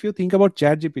 Suppose if you think about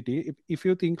chat GPT, if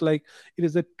you think like it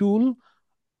is a টুল,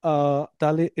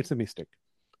 তাহলে it's a mistake.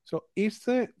 So it's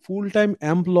a full time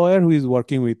employer who is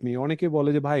working with me. অনেকে বলে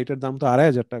যে ভাই এটার দাম তো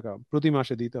 2,500 টাকা প্রতি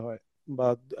মাসে দিতে হয়, বা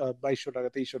 2,200 টাকা,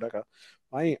 2,300 টাকা।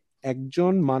 ভাই,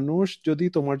 একজন মানুষ যদি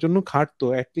তোমার জন্য খাটতো,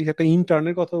 অ্যাটলিস্ট একটা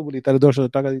ইন্টার্নের কথাও বলি, তাহলে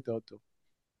 10,000 টাকা দিতে হতো।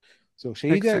 তো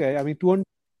সেই জায়গায় এক্স্যাক্টলি। আমি 24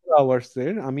 আওয়ার্স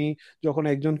এর, আমি যখন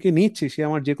একজনকে নিচ্ছি, সে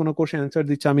আমার যে কোনো কোশ্চেন অ্যান্সার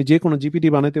দিচ্ছে, আমি যে কোনো জিপিটি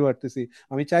বানাতে পারতেছি,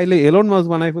 আমি চাইলে এলন মাস্ক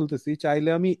বানাই ফেলতেছি, চাইলে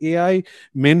আমি এআই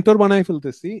মেন্টর বানাই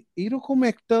ফেলতেছি। এইরকম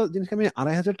একটা জিনিসকে আমি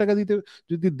 2,500 টাকা দিতে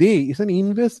যদি দেই, ইটস অ্যান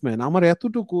ইনভেস্টমেন্ট। আমার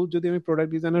এতটুকু, যদি আমি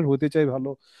প্রোডাক্ট ডিজাইনার হতে চাই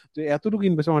ভালো, যে এতটুকু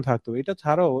ইনভেস্ট আমার থাকতো। এটা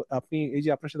ছাড়াও আপনি এই যে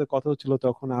আপনার সাথে কথা হচ্ছিল,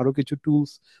 তখন আরো কিছু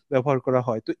টুলস ব্যবহার করা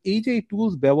হয়। তো এই যে এই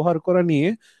টুলস ব্যবহার করা নিয়ে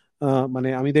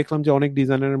আমি দেখলাম যে অনেক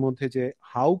ডিজাইনারের মধ্যে যে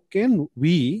how can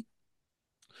we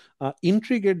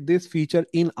integrate this feature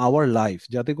in our life,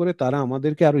 যাতে করে তারা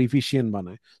আমাদেরকে আরো ইফিশিয়েন্ট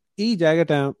বানায়। এই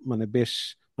জায়গাটা বেশ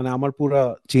আমার পুরা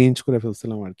চেঞ্জ করে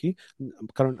ফেলছিলাম আর কি।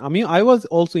 কারণ I was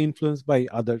also influenced by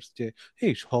others, যে হে,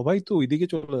 সবাই তো ওইদিকে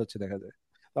চলে যাচ্ছে দেখা যায়।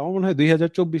 আমার মনে হয়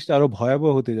 2024টা আরো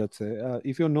ভয়াবহ হতে যাচ্ছে।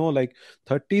 If you know, like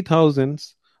 30,000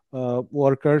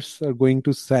 workers are going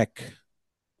to sec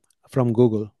from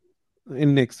Google in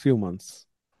next few months.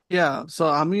 Yeah, so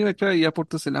আমিও একটা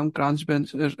পড়তেছিলাম ক্রাঞ্চ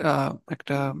বেঞ্চের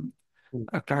একটা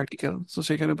একটা আর্টিকেল। তো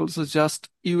সেখানে বলছে জাস্ট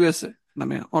ইউএসএ,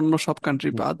 মানে অন্য সব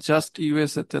কান্ট্রি বাদ, জাস্ট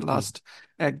ইউএসএ তে লাস্ট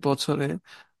 1 বছরে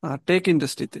টেক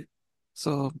ইন্ডাস্ট্রিতে,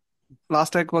 সো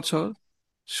লাস্ট 1 বছর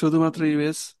শুধুমাত্র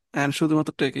ইউএস অ্যান্ড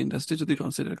শুধুমাত্র টেক ইন্ডাস্ট্রি যদি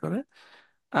কনসিডার করে,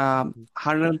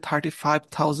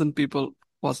 135,000 people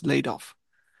was laid off.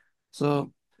 So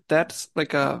that's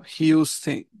like a huge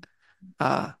thing.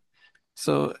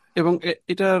 So এবং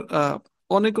এটার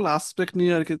অনেকগুলো আসপেক্ট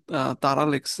নিয়ে আর কি তারা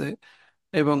লিখছে,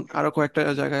 এবং আরো কয়েকটা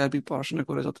জায়গায় আমি পড়াশোনা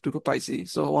করে যতটুকু পাইছি।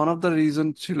 So one of the reason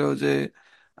ছিল যে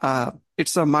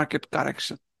ইটস আ মার্কেট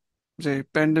কারেকশন, যে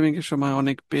প্যান্ডেমিকের সময়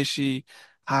অনেক বেশি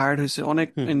হায়ার্ড হয়েছে, অনেক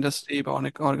ইন্ডাস্ট্রি বা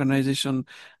অনেক অর্গানাইজেশন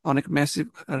অনেক ম্যাসিভ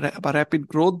বা র্যাপিড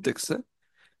গ্রোথ দেখছে,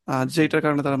 যেটার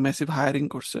কারণে তারা ম্যাসিভ হায়ারিং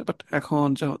করছে। বাট এখন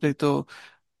যেহেতু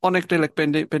অনেকটাই লাইক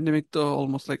প্যান্ডেমিক তো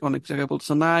অলমোস্ট লাইক অনেক জায়গায়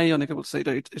বলছে নাই, অনেকে বলছে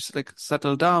এটা it's like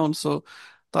settle down. So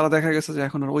তারা দেখা গেছে যে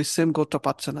এখন আর ওই সেম গ্রোথটা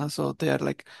পাচ্ছে না, so they R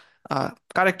like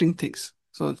correcting things.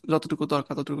 So যতটুকু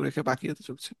দরকার ততটুকু রেখে বাকি হতে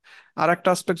চলছে। আর একটা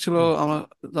আসপেক্ট ছিল, আমরা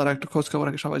যারা একটু খোঁজ খবর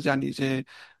রাখি সবাই জানি যে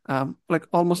like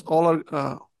almost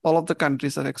all of the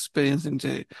countries are experiencing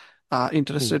যে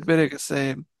ইন্টারেস্ট রেট বেড়ে গেছে,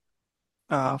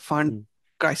 ফান্ড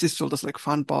ক্রাইসিস চলতেছে, লাইক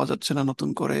ফান্ড পাওয়া যাচ্ছে না নতুন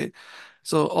করে।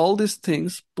 So all this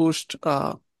things pushed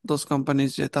those companies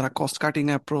যে তারা cost cutting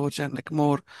approach and like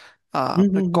more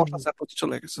like cost approach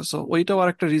চলে গেছে। সো ওইটাও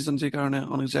আরেকটা রিজন যে কারণে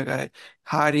অনেক জায়গায়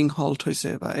হায়ারিং হল্ট হয়েছে,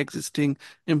 বা এক্সিস্টিং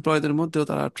এমপ্লয়ীদের মধ্যেও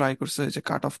তারা ট্রাই করছে যে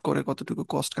কাট অফ করে কতটুকু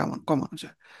কস্ট কমানো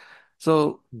যায়। So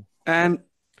and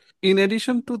in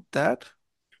addition to that,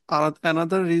 আর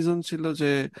অ্যানাদার রিজন ছিল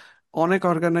যে অনেক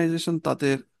অর্গানাইজেশন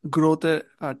তাদের গ্রোথে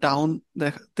ডাউন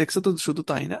দেখছে। তো শুধু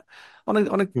তাই না, অনেক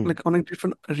অনেক like অনেক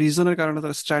ডিফারেন্ট রিজনের কারণে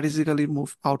তারা স্ট্র্যাটেজিক্যালি মুভ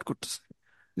আউট করতেছে।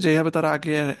 যেভাবে তারা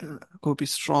আগে খুব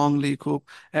স্ট্রংলি খুব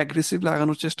অ্যাগ্রেসিভ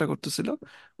লাগানোর চেষ্টা করতেছিল,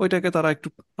 ওইটাকে তারা একটু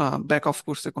ব্যাক অফ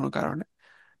করছে কোনো কারণে,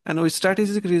 এন্ড ওই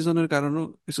স্ট্র্যাটেজিক রিজনের কারণেও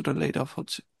কিছুটা লেট অফ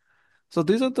হচ্ছে। So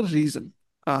this are the reason,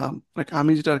 like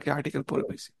আমি যেটা আর কি আর্টিকেল পড়ে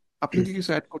পাইছি। আপনি কি কিছু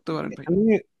অ্যাড করতে পারেন ভাই?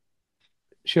 এখানে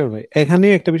শিওর ভাই, এখানে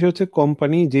একটা বিষয় হচ্ছে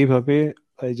কোম্পানি যেভাবে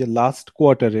এই যে লাস্ট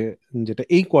কোয়ার্টারে, যেটা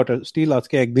এই কোয়ার্টার স্টিল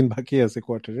আজকে একদিন বাকি আছে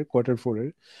কোয়ার্টার ফোরের,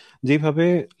 যেভাবে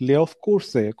লে অফ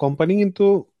করছে কোম্পানি, কিন্তু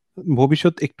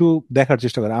ভবিষ্যৎ একটু দেখার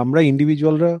চেষ্টা করে। আমরা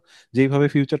ইন্ডিভিজুয়ালরা যেভাবে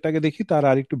ফিউচারটাকে দেখি, তার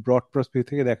আর একটু ব্রড পার্সপেক্টিভ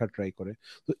থেকে দেখার ট্রাই করে।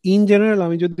 তো ইন জেনারেল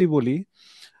আমি যদি বলি,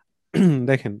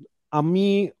 দেখেন, আমি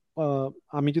আহ,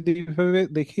 আমি যদি এইভাবে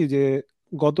দেখি যে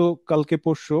গতকালকে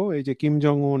পরশু এই যে কিম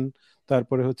জং উন,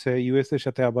 তারপরে হচ্ছে ইউএস এর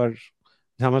সাথে আবার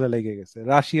ঝামেলা লেগে গেছে,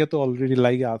 রাশিয়া তো অলরেডি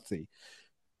লাইগা আছেই,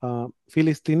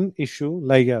 ফিলিস্তিন ইস্যু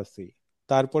লাইগা আছেই,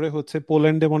 তারপরে হচ্ছে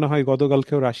পোল্যান্ডে মনে হয়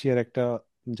গতকালকেও রাশিয়ার একটা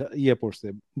ইয়ে পড়ছে,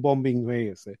 বম্বিং হয়ে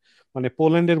গেছে। মানে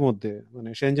পোল্যান্ডের মধ্যে, মানে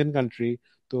সেনজেন কান্ট্রি,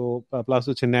 তো প্লাস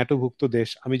হচ্ছে ন্যাটো ভুক্ত দেশ,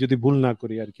 আমি যদি ভুল না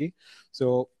করি আর কি। তো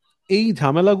এই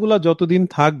ঝামেলাগুলা যতদিন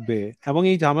থাকবে, এবং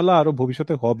এই ঝামেলা আরো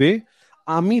ভবিষ্যতে হবে,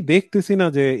 আমি দেখতেছি না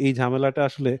যে এই ঝামেলাটা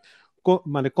আসলে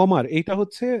মানে কমার। এইটা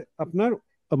হচ্ছে আপনার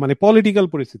মানে পলিটিক্যাল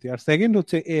পরিস্থিতি। আর সেকেন্ড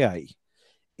হচ্ছে AI.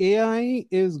 AI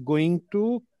is going to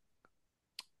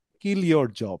kill your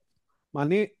job.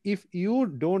 মানে if you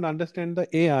don't understand the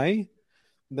AI,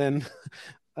 দেন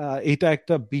এটা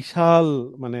একটা বিশাল,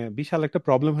 মানে বিশাল একটা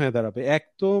প্রবলেম হয়ে দাঁড়াবে। এক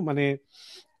তো মানে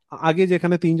আগে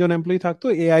যেখানে 3জন এমপ্লয়ি থাকতো,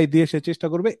 এআই দিয়ে সে চেষ্টা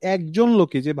করবে একজন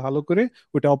লোকে যে ভালো করে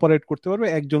ওটা অপারেট করতে পারবে,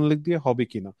 একজন লোক দিয়ে হবে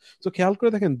কিনা। তো খেয়াল করে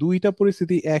দেখেন, দুইটা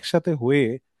পরিস্থিতি একসাথে হয়ে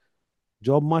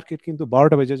জব মার্কেট কিন্তু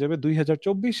 12টা বেজে যাবে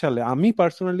 2024 সালে। আমি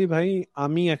পার্সোনালি ভাই,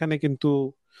 আমি এখানে কিন্তু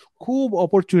খুব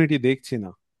অপরচুনিটি দেখছি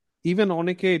না। ইভেন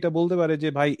অনেকে এটা বলতে পারে যে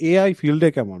ভাই এআই ফিল্ডে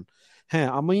কেমন। হ্যাঁ,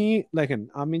 আমি দেখেন,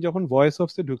 আমি যখন ভয়েস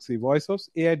অফসে ঢুকছি, ভয়েস অফস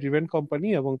এআই ড্রিভেন কোম্পানি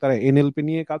এবং তারা এনএলপি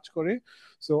নিয়ে কাজ করে।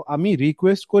 সো আমি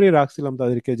রিকোয়েস্ট করে রাখছিলাম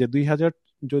তাদেরকে যে 2000,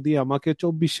 যদি আমাকে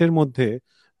 24-এর মধ্যে,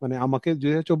 মানে আমাকে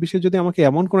 2024-এ যদি আমাকে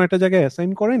এমন কোন একটা জায়গায়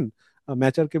অ্যাসাইন করেন,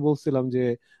 ম্যাচারকে বলছিলাম যে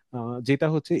যেটা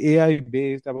হচ্ছে এআই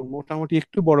বেসড এবং মোটামুটি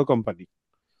একটু বড় কোম্পানি।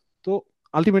 তো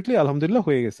আলটিমেটলি আলহামদুলিল্লাহ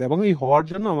হয়ে গেছে, এবং এই হওয়ার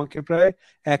জন্য আমাকে প্রায়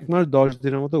 1 মাস 10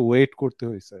 দিনের মতো ওয়েট করতে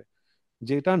হয়েছে,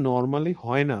 যেটা নর্মালি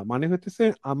হয় না। মানে হইতেছে,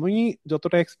 আমি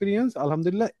যতটা এক্সপিরিয়েন্স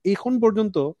আলহামদুলিল্লাহ এখন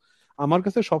পর্যন্ত আমার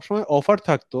কাছে সবসময় অফার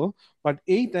থাকতো, বাট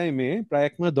এই টাইমে প্রায়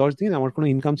 1 মাস 10 দিন আমার কোনো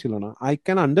ইনকাম ছিল না। আই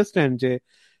ক্যান আন্ডারস্ট্যান্ড যে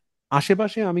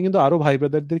আশেপাশে আমি কিন্তু আরো ভাই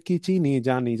ব্রাদারদের কি চিনি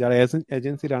জানি যারা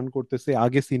এজেন্সি রান করতেছে,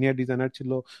 আগে সিনিয়র ডিজাইনার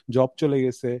ছিল, জব চলে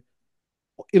গেছে,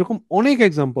 এরকম অনেক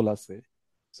এক্সাম্পল আছে।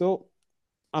 সো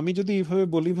আমি যদি এইভাবে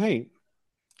বলি ভাই,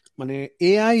 মানে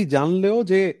এআই জানলেও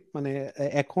যে মানে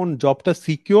এখন জবটা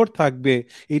সিকিউর থাকবে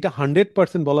এটা 100%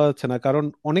 বলা যাচ্ছে না, কারণ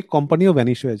অনেক কোম্পানিও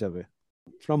ভ্যানিশ হয়ে যাবে।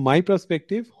 From my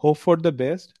perspective, hope for the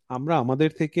best. আমরা আমাদের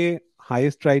থেকে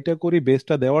হাইয়েস্ট ট্রাইটা করি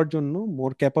বেস্টটা দেওয়ার জন্য,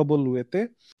 মোর ক্যাপাবল ওয়েতে।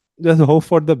 Just hope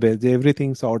for the best যে এভরিথিং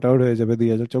সর্ট আউট হয়ে যাবে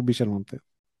 2024-এর মধ্যে।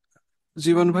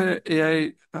 জীবন ভাই এআই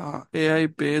এআই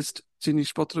বেসড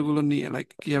জিনিসপত্রগুলো নিয়ে লাইক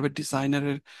কিভাবে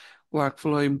ডিজাইনারের ওয়ার্ক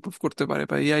ফ্লো ইমপ্রুভ করতে পারে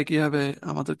বা এআই কিভাবে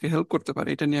আমাদেরকে হেল্প করতে পারে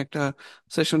এটা নিয়ে একটা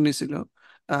সেশন নিয়েছিল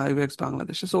ইউএক্স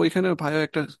বাংলাদেশে। সো ওইখানে ভাইও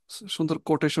একটা সুন্দর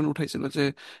কোটেশন উঠাইছিল যে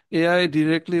AI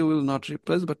directly will not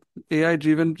replace but AI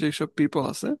driven যেসব পিপল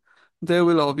আছে they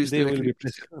will they obviously like will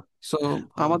replace. Replace. So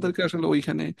আমাদেরকে আসলে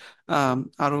ওইখানে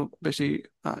আরো বেশি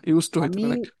ইউজ টু হইতে আমি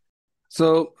হবে। সো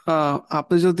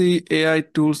আপনি যদি এআই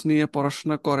টুলস নিয়ে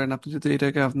পড়াশোনা করেন, আপনি যদি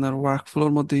এটাকে আপনার ওয়ার্ক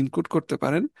ফ্লোর মধ্যে ইনক্লুড করতে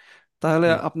পারেন, তাহলে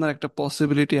হুম আপনার একটা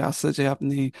পসিবিলিটি আছে যে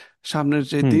আপনি সামনের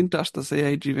যে হুম দিনটা আসতেছে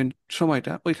এআই ড্রিভেন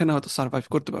সময়টা ওইখানে হয়তো সার্ভাইভ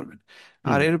করতে পারবেন।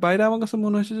 আর হুম। এর বাইরে আমার কাছে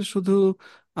মনে হয়েছে যে শুধু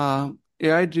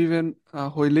এআই ড্রিভেন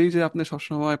হইলেই যে আপনি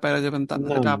সবসময় পাওয়া যাবেন তা না,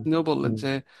 না যেটা না। আপনিও বললেন হুম যে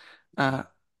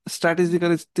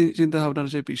স্ট্র্যাটেজিক্যালি চিন্তা ভাবনার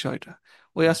যে বিষয়টা,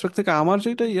 ওই অ্যাসপেক্ট থেকে আমার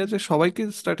যেটা ইয়ে যে সবাইকে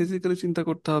স্ট্র্যাটেজিক্যালি চিন্তা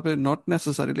করতে হবে নট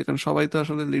নেসেসারিলি, কারণ সবাই তো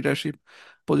আসলে লিডারশিপ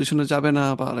পজিশনে যাবে না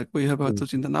বা লাইক ওইভাবে হুম হয়তো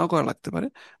চিন্তা নাও করা লাগতে পারে।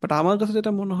 বাট আমার কাছে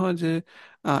যেটা মনে হয় যে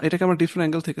এটাকে আমরা ডিফারেন্ট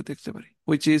অ্যাঙ্গেল থেকে দেখতে পারি,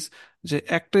 উইচ ইজ যে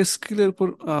একটা স্কিলের উপর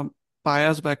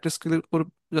বায়াস বা একটা স্কিলের উপর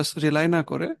জাস্ট রিলাই না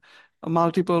করে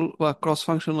মাল্টিপল বা ক্রস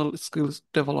ফাংশনাল স্কিলস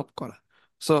ডেভেলপ করা।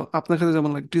 সো আপনার ক্ষেত্রে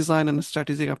যেমন লাইক ডিজাইন এন্ড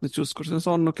স্ট্র্যাটেজি আপনি চুজ করছেন, সো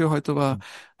অন্য কেউ হয়তো বা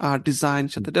ডিজাইন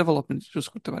হুম সাথে ডেভেলপমেন্ট চুজ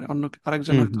করতে পারে, অন্য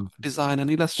আরেকজন হুম হয়তো হুম। Design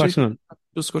and illustration personal.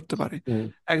 Choose করতে পারে, হুম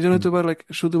একজন হুম হয়তো বা লাইক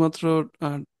শুধুমাত্র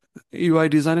ইউআই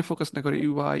ডিজাইনে ফোকাস না করে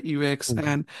UI UX hmm.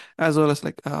 And as well as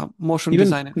like motion even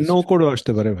ডিজাইনে। নো কোডও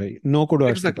আসতে পারে ভাই, নো কোডও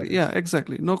আসতে এক্স্যাক্টলি, পারে। ইয়া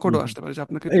এক্স্যাক্টলি, নো হুম কোডও হুম। আসতে পারে যে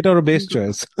আপনাকে এটা ওর ডিজাইন বেস্ট করতে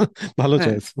চয়েস। হবে। ভালো হ্যাঁ,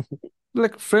 choice.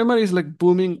 Like ফ্রেমার is like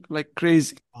booming like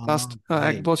crazy. Last ভাই,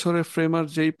 এক বছরে ফ্রেমার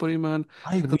যেই পরিমাণ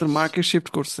আই তাদের উইশ। মার্কেট শিফট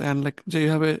করছে এন্ড লাইক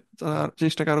যেভাবে তারা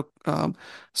জিনিসটাকে আরো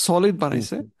সলিড হুম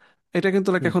বানাইছে, হুম এটা কিন্তু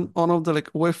লাইক হুম এখন hmm. On of the like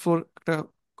way for একটা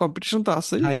কম্পিটিশন তো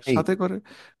আছেই, ভাই। সাথে করে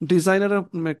ডিজাইনার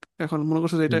এখন মনে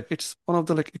করছে যে এটা hmm. It's one of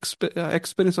the like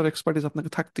experience আর এক্সপার্টিস আপনাকে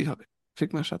থাকতেই হবে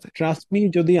ফিগমার সাথে। ট্রাস্ট মি,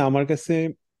 যদি আমার কাছে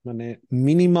মানে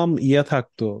মিনিমাম ইয়া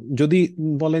থাকতো, যদি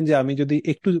বলেন যে আমি যদি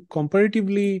একটু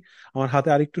কম্পারেটিভলি আমার হাতে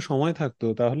আরেকটু সময় থাকতো,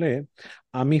 তাহলে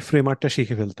আমি ফ্রেমারটা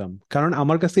শিখে ফেলতাম। কারণ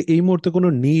আমার কাছে এই মুহূর্তে কোনো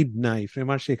নিড নাই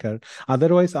ফ্রেমার শেখার।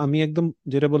 আদারওয়াইজ আমি একদম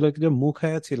যেটা বলে যে মুখ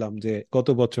হায়া ছিলাম যে গত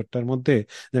বছরটার মধ্যে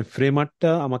যে ফ্রেমারটা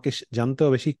আমাকে জানতে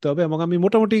হবে, শিখতে হবে, এবং আমি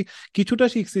মোটামুটি কিছুটা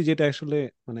শিখছি, যেটা আসলে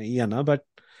মানে ইয়া না। বাট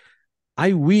আই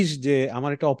উইশ যে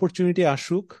আমার একটা অপরচুনিটি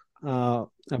আসুক, আহ,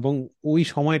 এবং ওই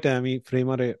সময়টা আমি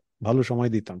ফ্রেমারে ভালো সময়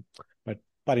দিতাম, বাট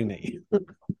পারি নাই।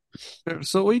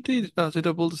 সো ওইটাই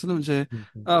যেটা বলতেছিলাম যে হুম,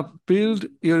 হুম, build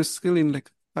your skill in like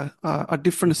hmm,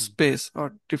 different hmm, space or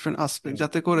different aspect, হুম,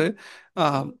 যাতে করে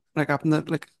লাইক আপনার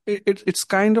like it's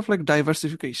kind of like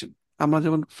diversification. আমরা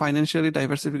যেমন ফাইন্যান্সিয়ালি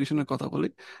ডাইভার্সিফিকেশনের কথা বলি,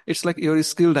 it's like your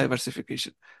skill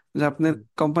diversification. যে আপনার হুম।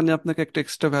 কোম্পানি আপনাকে একটা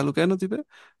এক্সট্রা ভ্যালু কেন দিবে,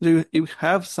 যে you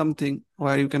have something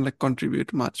were you can like contribute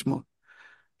much more,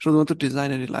 শুধুমাত্র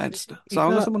ডিজাইনের রিলায়েন্স না। সো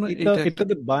আমার এটা কাছে মনে হয় এটা এইটা একটা।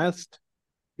 এটাতে বায়াসড,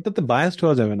 এটাতে বায়াসড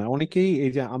হওয়া যাবে না। অনেকেই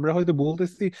এই যে আমরা হয়তো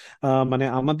বলতেছি, মানে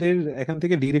আমাদের এখান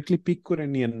থেকে ডিরেক্টলি পিক করে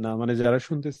নিয়েন না, মানে যারা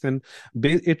শুনতেছেন,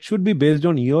 it should be based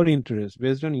on your interest,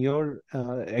 based on your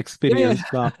experience,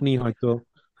 বা আপনি হয়তো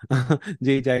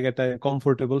যে জায়গাটায়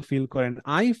কমফোর্টেবল ফিল করেন।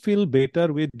 I feel better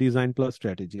with design plus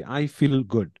strategy, I feel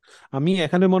good. আমি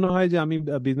এখানে মনে হয় যে আমি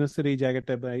বিজনেসের এই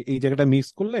জায়গাটা বা এই জায়গাটা মিক্স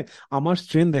করলে আমার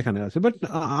স্ট্রেংথ এখানে আছে। বাট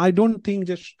আই ডোন্ট থিঙ্ক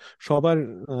যে সবার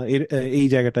এই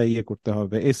জায়গাটা ইয়ে করতে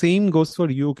হবে। এ সেম গোস ফর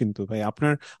ইউ কিন্তু ভাই,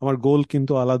 আপনার আমার গোল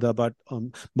কিন্তু আলাদা। বাট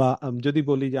বা যদি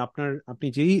বলি যে আপনি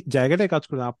যেই জায়গাটায় কাজ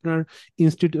করেন, আপনার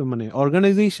ইনস্টিটিউট মানে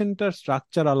অর্গানাইজেশনটার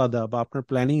স্ট্রাকচার আলাদা বা আপনার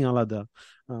প্ল্যানিং আলাদা।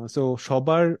 সো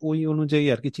সবার ওই অনুযায়ী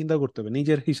আর কি চিন্তা করতে হবে,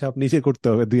 নিজের হিসাব নিজে করতে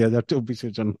হবে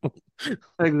 2024-এর জন্য।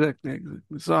 Exactly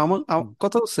exactly. সো আমার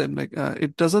কথাও same like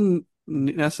it doesn't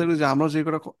necessary যে আমরা যে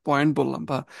কটা পয়েন্ট বললাম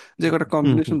বা যে কটা হুম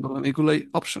কম্বিনেশন হুম। বললাম এগুলাই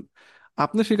অপশন।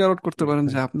 আপনি ফিগার আউট করতে পারেন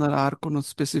যে Right. আপনার আর কোনো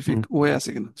স্পেসিফিক হুম ওয়ে আছে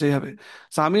কিনা যেভাবে।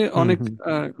 So আমি হুম অনেক হুম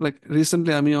লাইক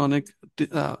রিসেন্টলি আমি অনেক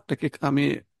আমি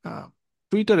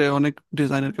টুইটারে অনেক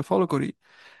ডিজাইনারকে ফলো করি,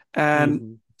 hmm and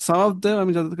hmm some of them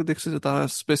আমি যাদেরকে দেখছি যে তারা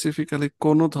স্পেসিফিক্যালি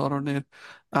কোনো ধরনের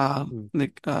হুম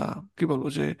like, কি বলবো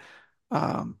যে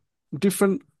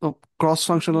ডিফারেন্ট ক্রস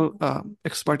ফাংশনাল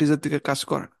এক্সপার্টিজের দিকে কাজ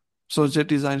করে। সো যে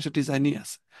ডিজাইন সে ডিজাইনই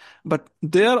আছে, বাট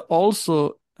দে আর অলসো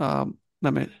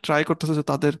মানে ট্রাই করতেছে যে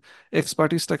তাদের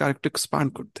এক্সপার্টিসটাকে আরেকটু এক্সপান্ড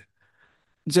করতে।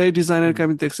 যে হুম ডিজাইনারকে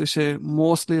আমি দেখছি সে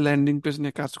মোস্টলি ল্যান্ডিং পেজ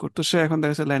নিয়ে কাজ করতো, সে এখন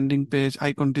দেখা যাচ্ছে ল্যান্ডিং পেজ,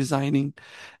 আইকন ডিজাইনিং,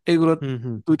 এগুলো হুম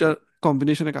হুম দুইটা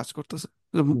কম্বিনেশনে কাজ করতেছে,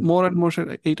 হুম, মোর অ্যান্ড মোর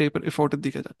এই টাইপের এফোর্টের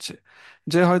দিকে যাচ্ছে।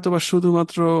 যে হয়তো বা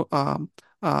শুধুমাত্র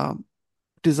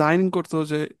ডিজাইন করতো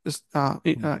যে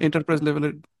হুম, এন্টারপ্রাইজ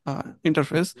লেভেলের হুম,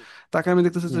 ইন্টারফেস, তাকে আমি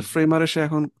দেখতেছি যে হুম, ফ্রেমারে সে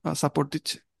এখন সাপোর্ট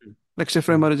দিচ্ছে, হুম, লাইক সে হুম,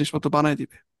 ফ্রেমারে জিনিসপত্র বানাই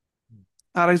দিবে।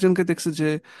 আরেকজনকে দেখছি যে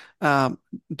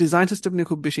ডিজাইন সিস্টেম নিয়ে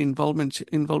খুব বেশি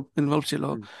ইনভলভ ছিল,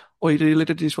 হুম, ওই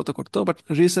রিলেটেড জিনিসপত্র করতো। বাট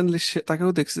রিসেন্টলি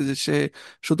তাকেও দেখছি যে সে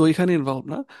শুধু ওইখানে ইনভলভ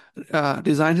না,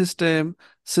 design system,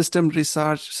 system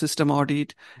research, system audit,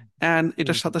 and হুম,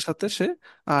 এটার সাথে সাথে সে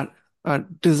আর আর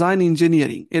ডিজাইন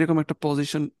ইঞ্জিনিয়ারিং এরকম একটা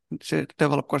পজিশন সে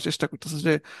ডেভেলপ করার চেষ্টা করতেছে,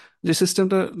 যে যে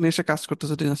সিস্টেমটা নিয়ে সে কাজ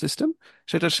করতেছে, ডিজাইন সিস্টেম,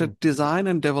 সেটা সে হুম, design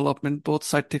and development both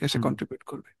side থেকে সে হুম, কন্ট্রিবিউট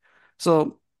করবে। So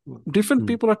hmm, different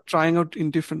hmm, people are trying out in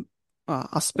different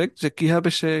aspect, যে কিভাবে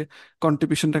সে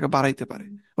কন্ট্রিবিউশনটাকে বাড়াইতে পারে,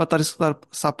 বা তার তার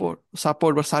সাপোর্ট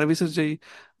সাপোর্ট বা সার্ভিসের যেই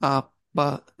আহ, বা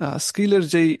স্কিলের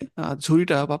যেই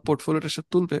ঝুড়িটা বা পোর্টফোলিওটা সে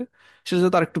তুলবে, সেটা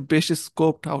যাতে তার একটু বেশি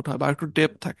স্কোপ আউট হয় বা একটু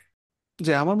ডেপথ থাকে।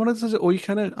 যে আমার মনে হচ্ছে যে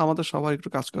ওইখানে আমাদের সবার একটু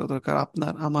কাজ করা দরকার,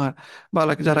 আপনার আমার বা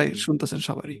like হুম, যারাই শুনতেছেন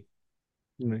সবারই।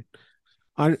 হুম।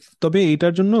 আর তবে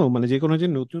এইটার জন্য মানে যে কোনো যে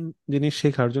নতুন জিনিস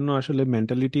শেখার জন্য আসলে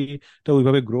মেন্টালিটিটা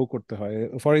ওইভাবে গ্রো করতে হয়।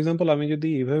 ফর এক্সাম্পল আমি যদি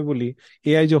এইভাবে বলি,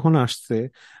 এআই যখন আসছে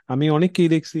আমি অনেককেই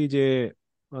দেখছি যে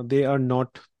দে are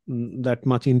not that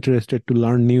much interested to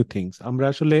learn new things. আমরা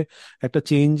আসলে একটা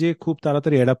চেঞ্জে খুব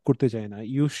তাড়াতাড়ি অ্যাডাপ্ট করতে চাই না।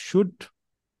 You should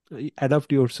adapt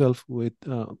yourself with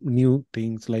new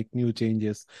things like new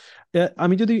changes.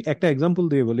 আমি যদি একটা এক্সাম্পল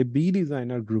দিয়ে বলি, বি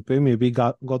ডিজাইনার গ্রুপে মেবি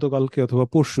গতকালকে অথবা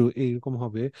পরশু এইরকম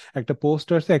হবে, একটা পোস্ট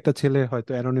আসছে, একটা ছেলে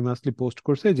হয়তো অ্যানোনিমাসলি পোস্ট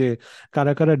করছে যে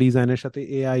কারা কারা ডিজাইনের সাথে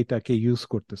এআইটাকে ইউজ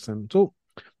করতেছেন। তো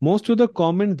মোস্ট অফ দ্য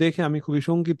কমেন্ট দেখে আমি খুবই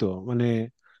শঙ্কিত, মানে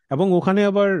এবং ওখানে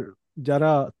আবার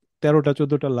যারা 13টা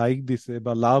 14টা লাইক দিছে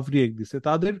বা লাভ রিয়েক্ট দিছে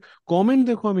তাদের কমেন্ট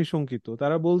দেখো আমি শঙ্কিত।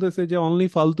 তারা বলতেছে যে অনলি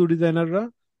ফালতু ডিজাইনাররা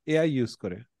এআই ইউজ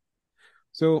করে।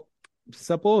 সো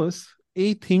সাপোজ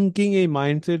এই থিঙ্কিং, এই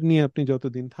মাইন্ডসেট নিয়ে আপনি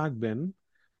যতদিন থাকবেন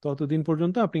ততদিন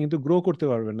পর্যন্ত আপনি কিন্তু গ্রো করতে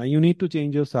পারবেন না। You need to change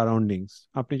your surroundings.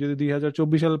 আপনি যদি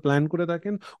 2024 সালে প্ল্যান করে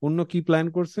থাকেন, অন্য কি প্ল্যান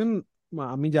করছেন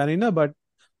আমি জানি না, বাট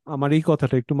আমার এই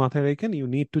কথাটা একটু মাথায় রাখেন, you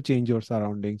need to change your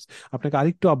surroundings. আপনাকে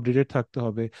আরেকটু আপডেটেড থাকতে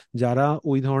হবে। যারা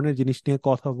ওই ধরনের জিনিস নিয়ে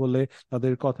কথা বলে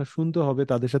তাদের কথা শুনতে হবে,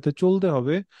 তাদের সাথে চলতে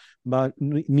হবে, বা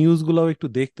নিউজ গুলাও একটু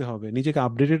দেখতে হবে, নিজেকে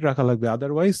আপডেটেড রাখা লাগবে।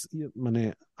 আদারওয়াইজ মানে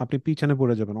আপনি পিছনে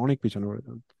পড়ে যাবেন, অনেক পিছনে পড়ে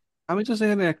যাবেন। আমি তো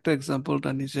এখানে একটা এক্সাম্পলটা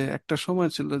নিজে, একটা সময়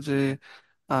ছিল যে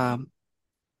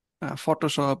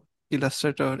ফটোশপ,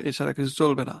 ইলাস্ট্রেটর এছাড়া কিছু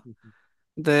চলবে না,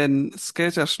 দেন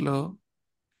স্কেচ আসলো,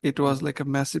 ইট was like a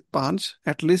massive punch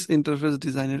at least interface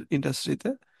ডিজাইনের ইন্ডাস্ট্রিতে,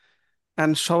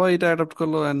 অ্যান্ড সবাই এটা অ্যাডপ্ট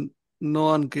করলো, and no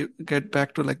one get back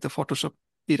to like the Photoshop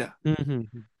Ira. Hmm, hmm,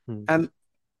 hmm, hmm, and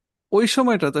ওই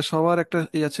সময়টাতে সবার একটা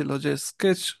ইয়া ছিল যে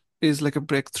sketch is like a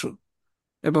break through,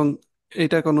 এবং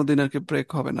এটা কোনোদিন আর কি ব্রেক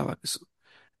হবে না বা কিছু।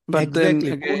 বাট দেন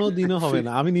এক্স্যাক্টলি, কোনো দিনও হবে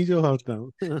না, আমি নিজেও ভাবতাম।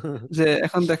 যে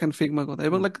এখন দেখেন ফিগমা কোথায়,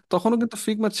 এবং লাইক তখনও কিন্তু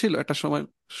ফিগমা ছিল একটা সময়,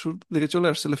 শুরুর দিকে চলে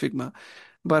আসছিল Figma,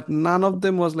 but none of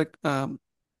them was like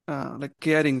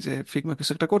caring যে ফিগমা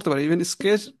কিছু একটা করতে পারে। Even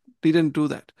sketch didn't do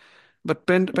that. But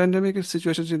প্যান্ডেমিকের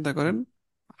সিচুয়েশন চিন্তা করেন,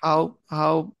 how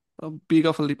how big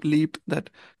of lip that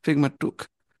Figma took.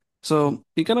 So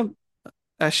E can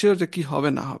assure যে কি হবে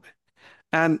না হবে।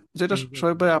 অ্যান্ড যেটা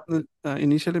শোয়েব এক্স্যাক্টলি। ভাই আপনি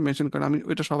ইনিশিয়ালি মেনশন করেন, আমি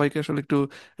ওইটা সবাইকে আসলে একটু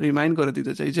রিমাইন্ড করে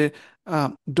দিতে চাই যে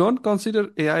don't consider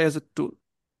AI as a টুল।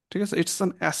 ঠিক আছে, ইটস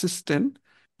অ্যান অ্যাসিস্ট্যান্ট,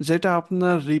 যেটা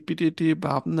আপনার রিপিটেটিভ বা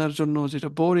আপনার জন্য যেটা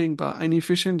বোরিং বা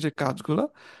ইনএফিশিয়েন্ট যে কাজগুলো,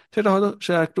 সেটা হয়তো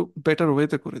সে একটু বেটার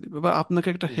ওয়েতে করে দিবে বা আপনাকে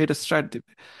একটা হেড স্টার্ট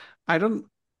দিবে। I don't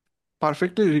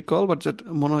perfectly recall, but যেটা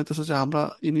মনে হইতেছে যে আমরা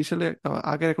ইনিশিয়ালি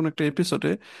আগের কোনো একটা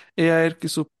এপিসোডে এআই এর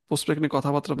কিছু প্রসপেক্ট নিয়ে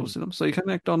কথাবার্তা বলছিলাম। সো এখানে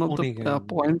একটা অন অফ দ্য অনেক হ্যাঁ।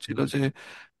 পয়েন্ট ছিল যে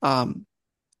আম,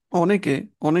 অনেকে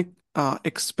অনেক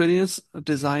এক্সপিরিয়েন্স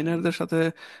ডিজাইনারদের সাথে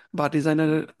বা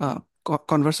ডিজাইনারের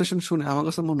কনভারসেশন শুনে আমার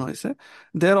কাছে মনে হয়েছে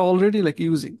দে আর অলরেডি লাইক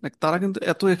ইউজিং, লাইক তারা কিন্তু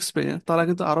এত এক্সপিরিয়েন্স, তারা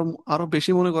কিন্তু আরো আরো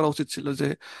বেশি মনে করা উচিত ছিল যে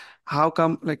হাউ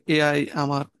কাম লাইক এআই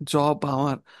আমার জব বা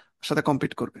আমার সাথে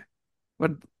কম্পিট করবে।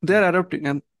 But they are adapting,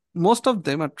 and most of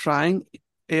them are trying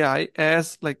AI as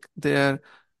like their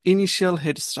initial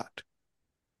head start.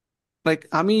 Like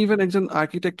আমি ইভেন একজন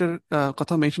আর্কিটেক্টের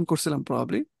কথা মেনশন করছিলাম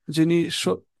প্রবাবলি, যিনি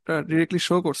ডিরেক্টলি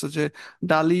শো করছে যে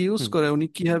ডালি ইউজ করে উনি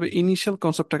কিভাবে ইনিশিয়াল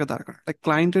কনসেপ্টটাকে দাঁড় করায়, লাইক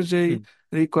ক্লায়েন্টের যে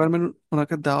রিকোয়ারমেন্ট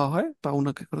ওনাকে দেওয়া হয় বা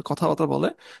ওনাকে কথাবার্তা বলে,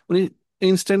 উনি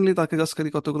ইনস্ট্যান্টলি তাকে জাস্ট খালি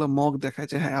কতগুলো মক দেখায়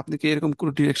যে হ্যাঁ আপনি কি এরকম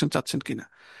কোনো ডিরেকশন চাচ্ছেন কিনা,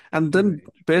 and then right.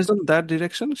 Based on that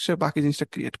direction সে বাকি জিনিসটা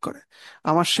ক্রিয়েট করে।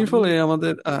 আমার আমি শিফলে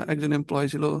আমাদের একজন এমপ্লয়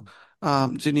ছিল,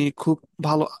 যিনি খুব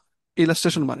ভালো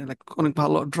ইলাস্ট্রেশন মানে লাইক অনেক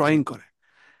ভালো ড্রয়িং করে,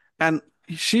 and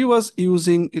she was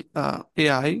using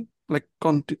AI like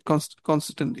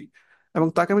constantly. এবং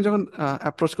তাকে আমি যখন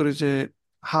অ্যাপ্রোচ করি যে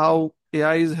how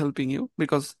AI is helping you,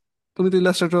 because তুমি তো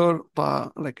ইলাস্ট্রেটর বা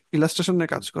লাইক ইলাস্ট্রেশন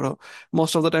নিয়ে কাজ করো,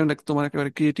 most of the time like তোমার একেবারে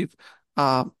ক্রিয়েটিভ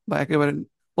বা একেবারে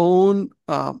ওন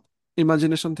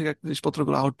ইমাজিনেশন থেকে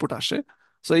জিনিসপত্রগুলো আউটপুট আসে।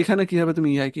 সো এইখানে কিভাবে তুমি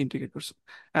এআই কে ইন্টিগ্রেট করছো?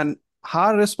 অ্যান্ড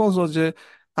হার রেসপন্স ওয়াজ যে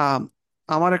আম,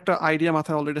 আমার একটা আইডিয়া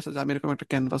মাথায় অলরেডি আছে যে আমি এরকম একটা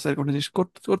ক্যানভাস এরকম একটা জিনিস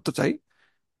করতে করতে চাই।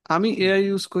 আমি এআই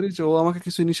ইউজ করি যে ও আমাকে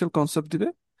কিছু ইনিশিয়াল কনসেপ্ট দিবে,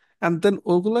 অ্যান্ড দেন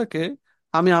ওগুলাকে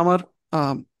আমি আমার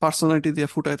পার্সোনালিটি দিয়ে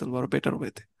ফুটাই তুলবো আরো বেটার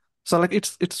ওয়েতে। So like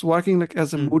it's it's working like as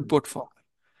a hmm mood hmm. Board for,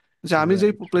 যে আমি যে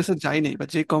রাইট প্লেসে রাইট। যাই নাই বা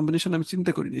যে কম্বিনেশন আমি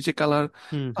চিন্তা করিনি, যে কালার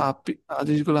হুম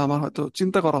জিনিসগুলো আমার হয়তো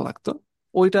চিন্তা করা লাগতো,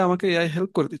 ওইটা আমাকে এআই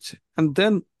হেল্প করে দিচ্ছে, and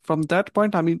then from that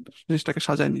point আমি জিনিসটাকে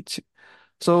সাজায় নিচ্ছি।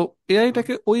 সো হুম।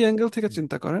 এআইটাকে ওই অ্যাঙ্গেল থেকে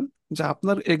চিন্তা করেন যে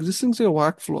আপনার এক্সিস্টিং যে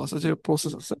ওয়ার্ক ফ্লো আছে, যে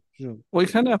প্রসেস আছে,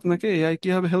 ওইখানে আপনাকে এআই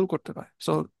কিভাবে হেল্প করতে পারে।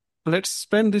 So let's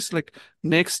spend this like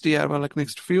next year বা like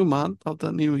next few month of the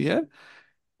new year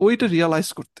ওইটা রিয়ালাইজ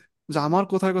করতে, যে আমার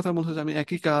কোথায় কোথায় মনে হচ্ছে যে আমি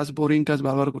একই কাজ, বোরিং কাজ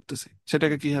বারবার করতেছি,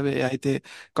 সেটাকে কিভাবে এআই তে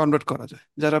কনভার্ট করা যায়।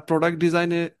 যারা প্রোডাক্ট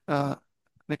ডিজাইনে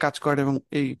কাজ করে এবং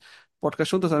এই পডকাস্ট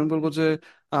শুনতেছে, আমি বলবো যে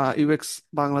ইউএক্স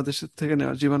বাংলাদেশ থেকে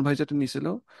নেওয়া জীবন ভাই যেটা নিয়েছিল,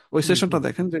 ওই হুম সেশনটা হুম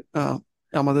দেখেন যে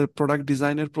আমাদের প্রোডাক্ট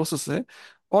ডিজাইনের প্রসেসে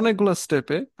অনেকগুলো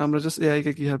স্টেপে আমরা জাস্ট এআই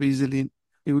কে কিভাবে ইজিলি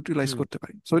ইউটিলাইজ হুম। করতে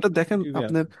পারি। সো এটা দেখেন, খুবই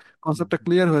আপনার আছে। হুম কনসেপ্টটা হুম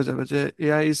ক্লিয়ার হয়ে যাবে যে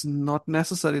AI is not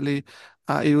necessarily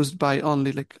used by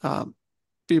only like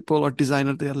people or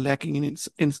designer they are lacking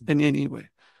in any way.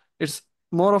 It's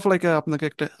more of like আপনাকে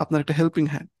একটা আপনার একটা হেল্পিং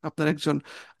হ্যান্ড, আপনার একজন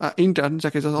ইন্টার্ন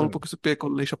যাকে just হুম। অল্প কিছু পে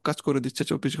করলে সব কাজ করে দিচ্ছে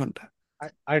 24 ঘন্টা।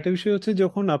 আরেকটা বিষয় হচ্ছে,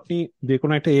 যখন আপনি যে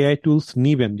কোনো একটা এআই টুলস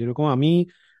নিবেন, যেরকম আমি,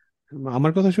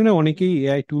 আমার কথা শুনে অনেকেই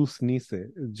এআই টুলস নিছে,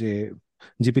 যে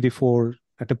জিপিটি 4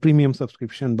 একটা প্রিমিয়াম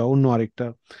সাবস্ক্রিপশন বা অন্য আরেকটা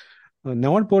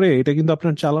নেওয়ার পরে এটা কিন্তু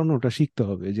আপনার চালানোটা শিখতে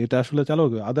হবে, যে এটা আসলে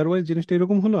চালানো। আদারওয়াইজ জিনিসটা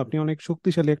এরকম হলো, আপনি অনেক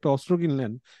শক্তিশালী একটা অস্ত্র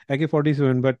কিনলেন,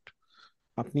 AK-47, বাট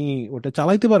আপনি ওটা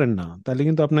চালাইতে পারেন না, তাহলে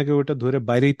কিন্তু আপনাকে ওটা ধরে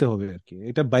বাইরেইতে হবে আর কি।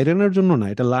 এটা বাইরানোর জন্য না,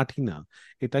 এটা লাঠি না,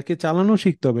 এটাকে চালানো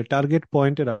শিখতে হবে, টার্গেট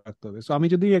পয়েন্টে রাখতে হবে। সো আমি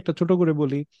যদি একটা ছোট করে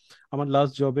বলি, আমার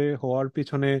লাস্ট জবে হওয়ার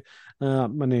পিছনে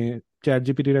মানে চ্যাট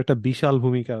জিপিটির একটা বিশাল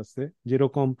ভূমিকা আছে।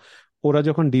 যেরকম ওরা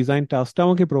যখন ডিজাইন টাস্কটা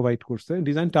আমাকে প্রোভাইড করছে,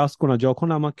 ডিজাইন টাস্ক না, যখন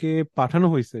আমাকে পাঠানো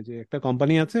হয়েছে যে একটা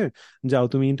কোম্পানি আছে, যাও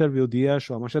তুমি ইন্টারভিউ দিয়ে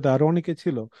আসো, আমার সাথে আরো অনেকে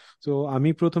ছিল। তো আমি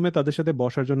প্রথমে তাদের সাথে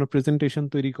বসার জন্য প্রেজেন্টেশন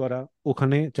তৈরি করা,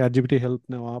 ওখানে চ্যাট জিপিটি হেল্প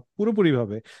নেওয়া পুরোপুরি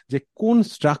ভাবে, যে কোন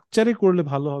স্ট্রাকচারে করলে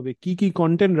ভালো হবে, কি কি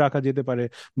কন্টেন্ট রাখা যেতে পারে,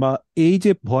 বা এই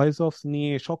যে ভয়েস অফ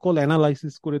নিয়ে সকল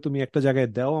অ্যানালাইসিস করে তুমি একটা জায়গায়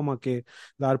দাও আমাকে,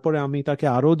 তারপরে আমি তাকে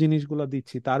আরো জিনিসগুলো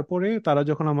দিচ্ছি, তারপরে তারা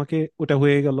যখন আমাকে ওটা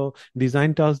হয়ে গেল,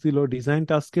 ডিজাইন টাস্ক দিল, ডিজাইন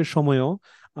টাস্কের সময়ও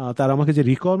তারা আমাকে যে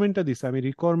রিকোয়ারমেন্টটা দিছে, আমি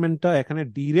রিকোয়ারমেন্টটা এখানে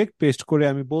ডিরেক্ট পেস্ট করে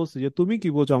আমি বলছি যে তুমি কি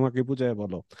বোঝো আমাকে বুঝায়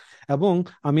বলো। এবং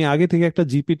আমি আগে থেকে একটা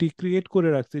জিপিটি ক্রিয়েট করে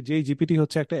রাখছি, যেই জিপিটি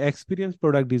হচ্ছে একটা এক্সপিরিয়েন্স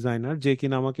প্রোডাক্ট ডিজাইনার, যে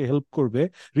কিনা আমাকে হেল্প করবে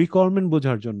রিকোয়ারমেন্ট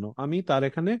বোঝার জন্য। আমি তার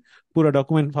এখানে পুরো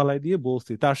ডকুমেন্ট ফালাই দিয়ে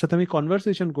বলছি, তার সাথে আমি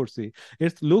কনভারসেশন করছি।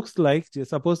 ইটস লুকস লাইক যে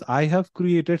suppose I have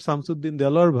created Shamsuddin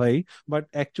Delwar ভাই, বাট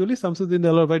অ্যাকচুয়ালি শামসুদ্দিন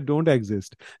দেলোয়ার ভাই don't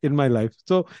exist in my life.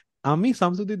 So আমি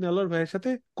শামসুদ্দিন দেলোয়ার ভাইয়ের সাথে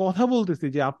কথা বলতেছি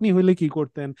যে আপনি হইলে কি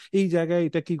করতেন, এই জায়গায়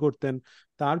এটা কি করতেন।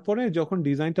 তারপরে যখন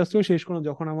ডিজাইন টাস্কও শেষ করলাম,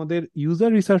 যখন আমাদের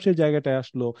ইউজার রিসার্চের জায়গাটায়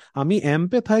আসলো, আমি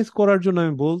এমপ্যাথাইজ করার জন্য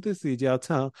আমি বলতেছি যে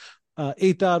আচ্ছা,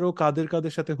 এইটা আরো কাদের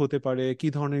কাদের সাথে হতে পারে, কি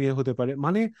ধরনের ইয়ে হতে পারে,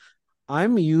 মানে I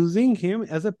am using him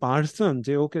as a person,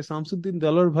 যে ওকে শামসুদ্দিন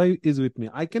দেলোয়ার ভাই is with me,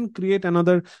 I can create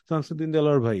another Shamsuddin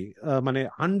Delwar ভাই, মানে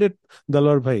 100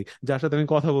 দেলোয়ার ভাই, যার সাথে আমি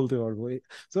কথা বলতে পারবো।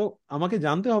 সো আমাকে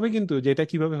জানতে হবে কিন্তু যে এটা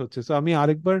কিভাবে হচ্ছে। সো আমি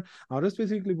আরেকবার আরো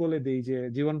স্পেসিফিকলি বলে দিই যে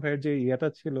জীবন ভাইয়ের যে ইয়েটা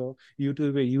ছিল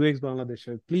ইউটিউবে, ইউএক্স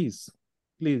বাংলাদেশের, please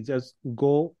please just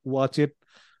go watch it.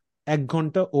 1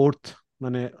 ঘন্টা ওর্থ,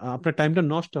 মানে আপনার টাইমটা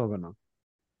নষ্ট হবে না।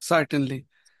 সার্টেনলি।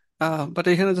 বাট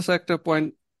এখানে জাস্ট একটা পয়েন্ট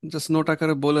জাস্ট নোট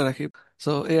আকারে বলে রাখি।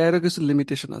 সো এআই এরও কিছু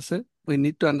লিমিটেশন আছে, we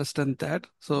need to understand that.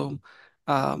 So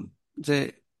যে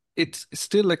it's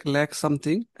still like lack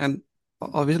something, and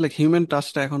obviously like human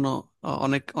টাচটা এখনো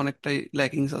অনেকটাই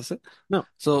ল্যাকিংস আছে। না।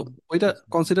 সো ওইটা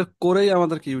কনসিডার করেই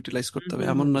আমাদেরকে ইউটিলাইজ হুম করতে হবে,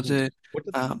 হুম এমন হুম না যে হুম।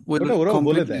 ওটা উইল ওটা ওরাও বলে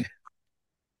কমপ্লিটলি। দেয়।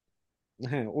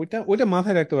 হ্যাঁ, ওইটা ওইটা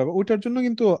মাথায় রাখতে পারবে, ওইটার জন্য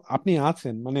কিন্তু আপনি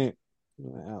আছেন, মানে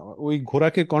ওই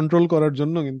ঘোড়াকে কন্ট্রোল করার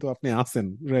জন্য কিন্তু আপনি আছেন,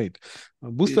 রাইট?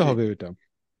 জি বুঝতে জি হবে এটা।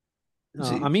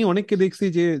 জি। আমি অনেককে দেখছি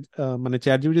যে মানে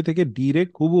চ্যাট জিপিটি থেকে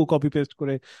ডিরেক্ট হুবহু কপি পেস্ট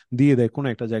করে দিয়ে দেয় কোনো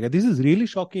একটা জায়গায়। This is really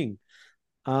shocking.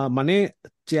 মানে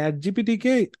চ্যাট জিপিটি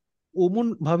কে ওমন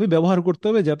ভাবে ব্যবহার করতে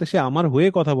হবে যাতে সে আমার হয়ে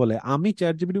কথা বলে, আমি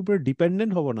চ্যাট জিপিটির উপরে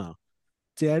ডিপেন্ডেন্ট হব না।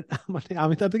 চ্যাট মানে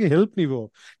আমি তার থেকে হেল্প নিব,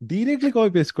 ডিরেক্টলি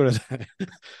কপি পেস্ট করে যায়।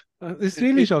 It's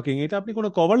really shocking. এটা আপনি কোনো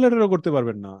কভার লেটারও করতে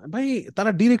পারবেন না ভাই,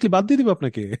 তারা ডিরেক্টলি বাদ দিয়ে দিবে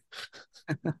আপনাকে।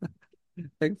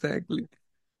 এক্স্যাক্টলি।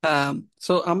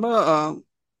 সো আমরা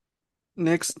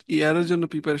নেক্সট ইয়ারের জন্য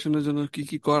প্রিপারেশনের জন্য কি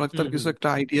কি করা হুম তার কিছু হুম একটা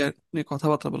আইডিয়া নিয়ে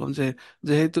কথাবার্তা বললাম, যে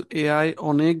যেহেতু এআই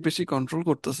অনেক বেশি কন্ট্রোল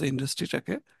করতেছে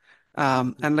ইন্ডাস্ট্রিটাকে,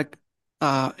 হুম অ্যান্ড লাইক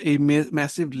এই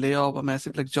ম্যাসিভ লে অফ বা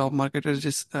ম্যাসিভ লাইক জব মার্কেটের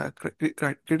যে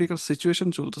ক্রিটিক্যাল সিচুয়েশন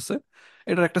চলতেছে,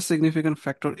 এটার একটা সিগনিফিকেন্ট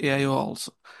ফ্যাক্টর এআই ও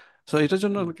অলসো। তো এটার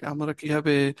জন্য হুম আর কি আমরা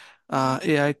কিভাবে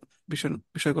এআই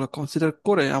বিষয়গুলো কনসিডার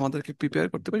করে আমাদেরকে প্রিপেয়ার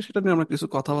করতে পারি সেটা নিয়ে আমরা কিছু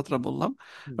কথাবার্তা বললাম।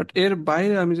 হুম বাট এর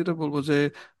বাইরে আমি যেটা বলবো যে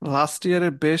লাস্ট ইয়ারে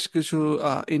বেশ কিছু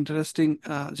ইন্টারেস্টিং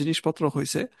জিনিসপত্র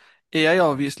হয়েছে, এআই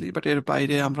অবভিয়াসলি, বাট এর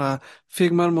বাইরে আমরা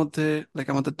ফিগমার মধ্যে লাইক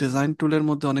আমাদের ডিজাইন টুলের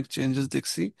মধ্যে অনেক চেঞ্জেস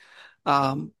দেখছি।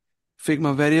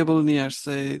 ফিগমা ভ্যারিয়েবল নিয়ে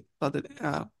আসছে, তাদের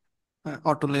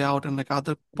auto layout and like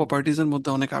other hmm properties এর মধ্যে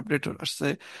অনেক আপডেট আসছে।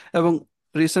 এবং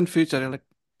রিসেন্ট ফিউচারে লাইক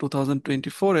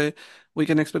 2024-এ উই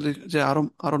ক্যান এক্সপেক্ট যে আরো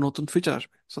আরো নতুন ফিচার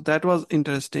আসবে, so that was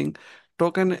interesting.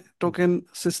 Token hmm token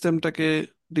সিস্টেমটাকে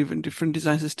ডিফারেন্ট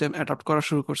ডিজাইন সিস্টেম অ্যাডাপ্ট করা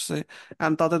শুরু করছে,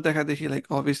 অ্যান্ড তাদের দেখা দেখি লাইক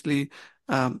অবভিয়াসলি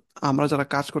আমরা যারা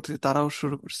কাজ করতেছি তারাও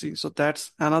শুরু করছি, সো দ্যাটস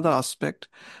অ্যানাদার আসপেক্ট।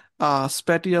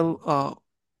 স্প্যাটিয়াল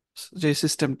যে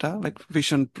সিস্টেমটা লাইক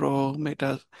ভিশন প্রো, মেটা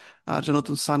যে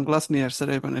নতুন সানগ্লাস নিয়ে আসছে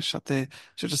রেবেনের সাথে,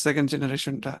 সেটা second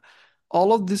জেনারেশনটা, all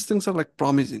of this things are like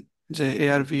promising, যে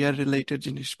এআর ভিআর রিলেটেড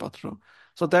জিনিসপত্র।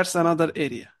 So that's another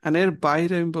area, and এর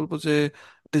বাইরে আমি বলবো যে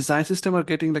design system are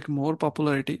getting like more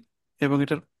popularity, এবং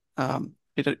আম,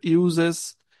 এটার ইউজেস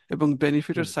এবং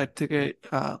বেনিফিটের হুম সাইড থেকে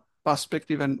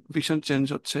পার্সপেক্টিভ অ্যান্ড ভিশন চেঞ্জ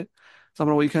হচ্ছে। তো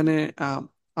আমরা ওইখানে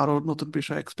আরো নতুন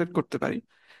বিষয় এক্সপেক্ট করতে পারি।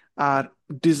 আর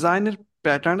ডিজাইনের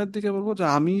প্যাটার্নের দিকে বলবো যে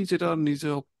আমি যেটা নিজে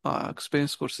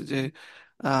এক্সপিরিয়েন্স করছি যে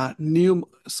নিউ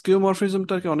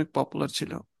স্কিউমরফিজমটা আর কি অনেক পপুলার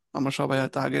ছিল, আমরা সবাই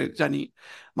হয়তো আগে জানি।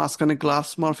 মাঝখানে গ্লাস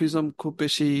মরফিজম খুব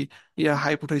বেশি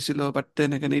hype উঠাইছিল, but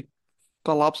then again it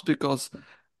collapsed because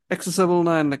accessible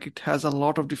না, and like it has a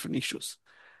lot of different issues.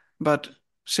 But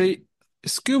সেই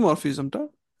স্কিউমরফিজমটা,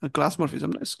 গ্লাসমরফিজম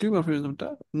না, স্কিউমরফিজমটা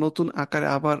নতুন আকারে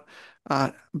আবার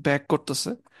ব্যাক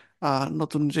করতেছে।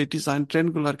 নতুন যে ডিজাইন ট্রেন্ড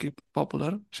গুলো আর কি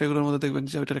পপুলার, সেগুলোর মধ্যে দেখবেন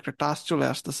যে ওইটার একটা টাচ চলে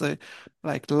আসতেছে,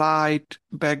 like light,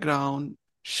 background,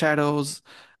 shadows,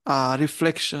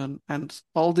 reflection and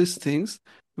all this things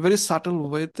very subtle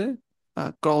ওয়েতে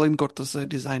ক্রল ইন করতেছে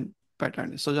ডিজাইন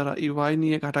প্যাটার্নে। সো যারা ইউআই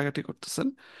নিয়ে ঘাটাঘাটি করতেছেন,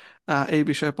 এই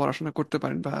বিষয়ে পড়াশোনা করতে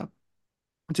পারেন বা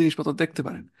জিনিসপত্র দেখতে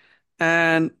পারেন।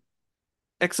 অ্যান্ড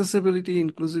অ্যাক্সেসিবিলিটি,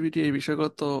 ইনক্লুসিভিটি, এই বিষয়গুলো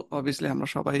তো অবভিয়াসলি আমরা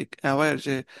সবাই অ্যাওয়্যার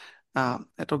যে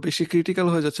এত বেশি ক্রিটিক্যাল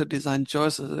হয়ে যাচ্ছে ডিজাইন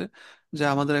চয়েসেসে, যে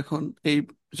আমাদের এখন এই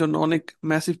জন্য অনেক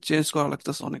ম্যাসিভ চেঞ্জ করা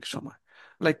লাগতেছে অনেক সময়।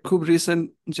 লাইক খুব রিসেন্ট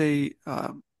যেই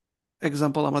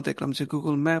এক্সাম্পল আমরা দেখলাম যে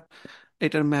গুগল ম্যাপ,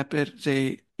 এটার ম্যাপের যে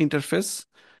ইন্টারফেস,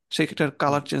 সেটার হুম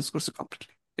কালার চেঞ্জ করছে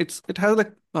completely. It has like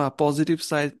positive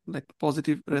side, like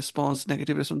positive response,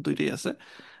 negative response, দুইটাই আছে।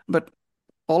 But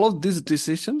all of these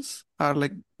decisions are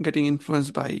like getting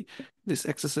influenced by these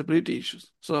accessibility issues.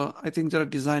 So I think যারা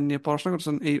design নিয়ে পড়াশোনা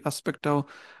করছেন এই অ্যাসপেক্টটাও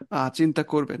চিন্তা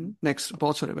করবেন নেক্সট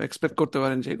বছরে, বা এক্সপেক্ট করতে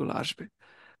পারেন যে এগুলো আসবে।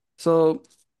 সো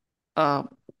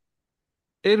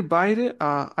এর বাইরে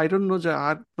আই ডোন্ট নো যে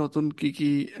আর নতুন কি কি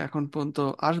এখন পর্যন্ত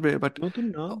আসবে, বাট নতুন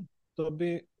না, তবে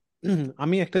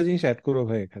আমি একটা জিনিস অ্যাড করবো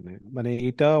ভাই এখানে, মানে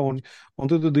এটা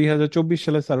অন্তত 2024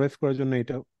 সালে সার্ভাইভ করার জন্য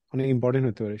এটা অনেক ইম্পর্টেন্ট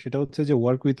হতে পারে। সেটা হচ্ছে যে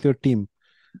ওয়ার্ক উইথ ইউর টিম।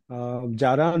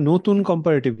 যারা নতুন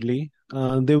comparatively,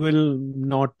 they will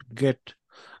not get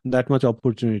that much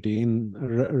opportunity in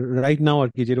right now আর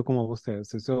কি, যেরকম অবস্থায়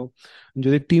আছে। সো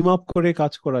যদি টিম আপ করে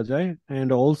কাজ করা যায়, অ্যান্ড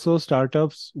অলসো স্টার্ট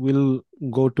আপস উইল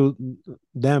গো টু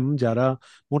দ্যাম, যারা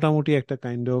মোটামুটি একটা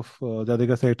কাইন্ড অফ, যাদের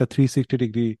কাছে একটা 360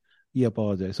 ডিগ্রি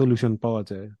পাওয়া যায়, সলিউশন পাওয়া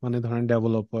যায়, মানে ধরেন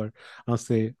ডেভেলপার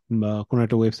আছে বা কোনো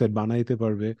একটা ওয়েবসাইট বানাইতে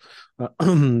পারবে,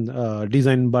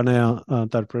 ডিজাইন বানায়,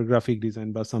 তারপর গ্রাফিক ডিজাইন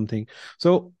বা something. So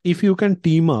if you can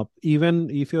team up, even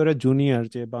if you're a junior,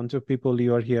 যে bunch of people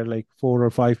you are here like 4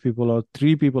 or 5 people or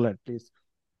 3 people at least,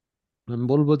 আমি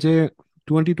বলবো যে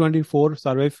 2024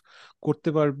 সার্ভাইভ করতে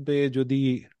পারবে যদি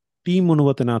টিম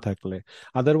অনুপাতে না থাকলে।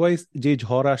 আদারওয়াইজ যে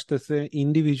ঝড় আসতেছে,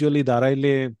 ইন্ডিভিজুয়ালি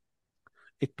দাঁড়াইলে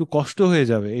একটু কষ্ট হয়ে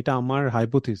যাবে, এটা আমার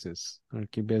হাইপোথিসিস আর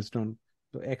কি, বেসড অন।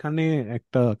 তো এখানে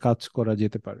একটা কাজ করা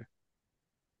যেতে পারে।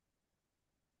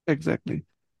 এক্স্যাক্টলি।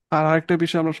 আর আরেকটা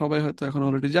বিষয় আমরা সবাই হয়তো এখন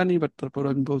অলরেডি জানি, বাট তারপর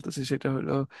আমি বলতেছি, সেটা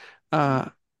হলো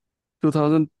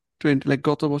 2020 লাইক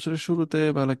গত বছরের শুরুতে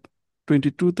বা লাইক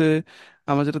 2022-তে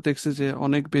আমরা যেটা দেখছি যে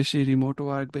অনেক বেশি রিমোট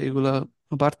ওয়ার্ক বা এগুলা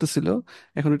বাড়তেছিল,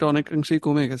 এখন এটা অনেকাংশেই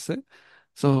কমে গেছে।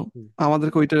 সো হুম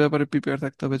আমাদেরকে ওইটার ব্যাপারে প্রিপেয়ার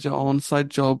থাকতে হবে যে অন সাইট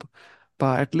জব বা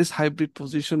at least hybrid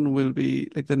position will be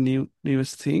like the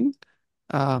newest thing.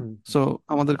 Hmm so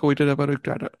আমাদেরকে ওইটার ব্যাপারে একটু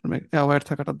অ্যাওয়্যার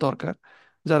থাকাটা দরকার,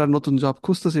 যারা নতুন জব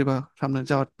খুঁজতেছি বা সামনে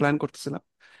যাওয়ার প্ল্যান করতেছিলাম,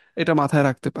 এটা মাথায়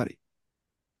রাখতে পারি।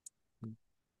 হুম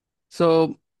সো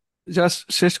জাস্ট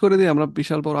শেষ করে দিই, আমরা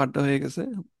বিশাল বড় আড্ডা হয়ে গেছে।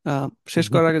 আহ, শেষ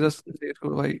করার আগে জাস্ট জিজ্ঞেস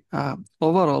করবো ভাই,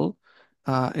 ওভারঅল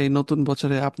এই নতুন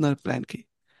বছরে আপনার প্ল্যান কি?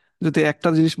 যদি একটা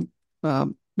জিনিস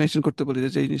মেনশন করতে বলি, যে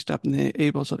যে জিনিসটা আপনি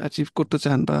এই বছর অ্যাচিভ করতে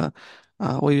চান বা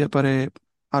ওই ব্যাপারে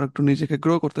আর একটু নিজেকে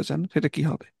গ্রো করতে চান, সেটা কি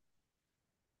হবে?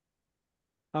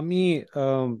 আমি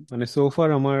মানে সোফার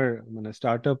আমার মানে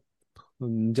স্টার্ট আপ,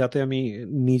 যাতে আমি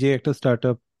নিজে একটা স্টার্ট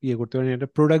আপ ইয়ে করতে পারি, একটা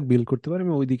প্রোডাক্ট বিল্ড করতে পারি,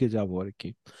 আমি ওইদিকে যাবো আর কি।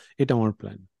 এটা আমার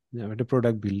প্ল্যান, যে আমি একটা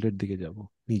প্রোডাক্ট বিল্ডের দিকে যাব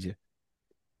নিজে।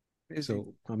 So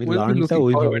Amazing. আমি We'll be লার্নটা looking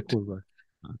ওইভাবে forward. করবো।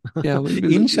 Yeah, we'll be looking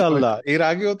forward. ইনশাল্লাহ, এর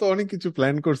আগেও তো অনেক কিছু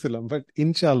প্ল্যান করছিলাম, বাট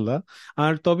ইনশাল্লাহ।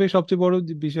 আর তবে সবচেয়ে বড়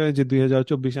যে বিষয়, যে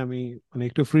 2024 আমি মানে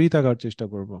একটু ফ্রি থাকার চেষ্টা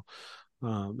করব,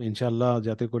 ইনশাল্লাহ,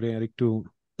 যাতে করে আর একটু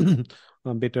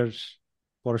বেটার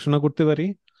পড়াশোনা করতে পারি।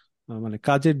 মানে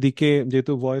কাজের দিকে,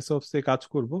 যেহেতু ভয়েস অফসে কাজ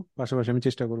করব, পাশাপাশি আমি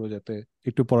চেষ্টা করব যাতে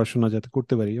একটু পড়াশোনা যাতে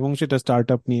করতে পারি, এবং সেটা স্টার্ট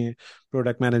আপ নিয়ে,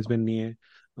 প্রোডাক্ট ম্যানেজমেন্ট নিয়ে।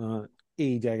 আহ,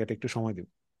 এই জায়গাটা একটু সময় দেব।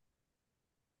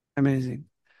 অ্যামেজিং।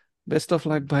 বেস্ট অফ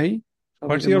লাক ভাই,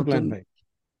 হোয়াটস সবাইকে ইউর নতুন। প্ল্যান, ভাই?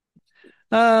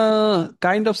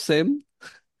 কাইন্ড অফ সেম,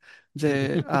 যে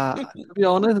টু বি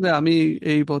অনেস্ট, আমি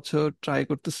এই বছর ট্রাই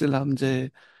করতেছিলাম যে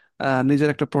নিজের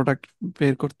একটা প্রোডাক্ট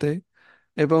বের করতে,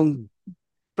 এবং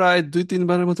প্রায় 2-3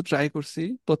 বারের মতো ট্রাই করছি।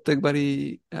 প্রত্যেকবারই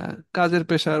কাজের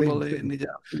প্রেশার সেম বলে, সেম। নিজে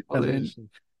আপনি কাজের বলেন,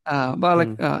 শেষ। বা লাইক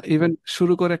হুম। ইভেন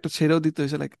শুরু করে একটা ছেড়েও দিতে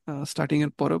হয়েছে, লাইক স্টার্টিং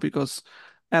এর পরেও, বিকজ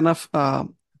এনাফ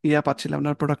ইয়া পাচ্ছিলাম না,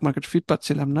 প্রোডাক্ট মার্কেট ফিট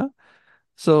পাচ্ছিলাম না।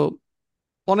 সো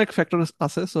অনেক ফ্যাক্টর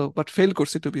আছে, সো বাট ফেল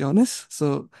করছি to be honest. So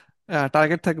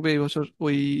target থাকবে এই বছর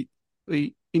ওই ওই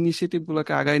ইনিশিয়েটিভ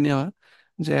গুলোকে আগায় নেওয়া,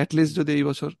 যে অ্যাটলিস্ট যদি এই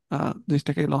বছর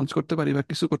জিনিসটাকে লঞ্চ করতে পারি বা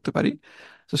কিছু করতে পারি।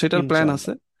 তো সেটার প্ল্যান ইনশাল্লাহ।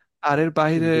 আছে। আর এর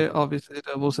বাইরে গুড। অবভিয়াসলি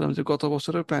যেটা বলছিলাম, যে গত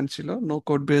বছরের প্ল্যান ছিল নো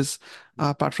কোড বেস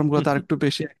প্ল্যাটফর্ম গুলোতে আরেকটু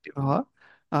বেশি অ্যাক্টিভ হওয়া।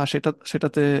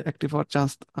 সেটাতে অ্যাক্টিভ হওয়ার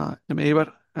চান্স আমি এইবার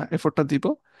এফোর্টটা দিব।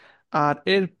 আর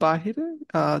এর বাইরে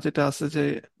যেটা আছে যে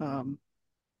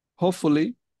হোপফুলি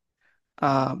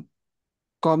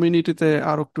কমিউনিটিতে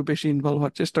আরো একটু বেশি ইনভলভ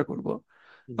হওয়ার চেষ্টা করব।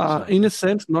 ইন ইনশাল্লাহ। এ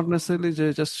সেন্স, নট নেসেসারিলি যে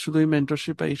জাস্ট শুধুই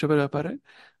মেন্টরশিপ বা এইসবের ব্যাপারে।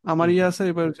 আমার হুম ইয়ে হুম আছে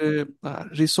এবার যে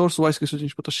রিসোর্স ওয়াইজ কিছু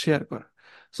জিনিসপত্র শেয়ার করা।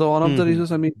 So one of hmm the hmm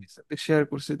resource আমি শেয়ার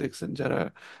করছি, দেখছেন যারা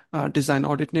ডিজাইন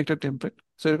অডিট নিয়ে একটা টেমপ্লেট।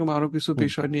 সো এরকম আরো কিছু হুম।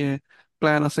 বিষয় নিয়ে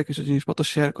প্ল্যান আছে, কিছু জিনিসপত্র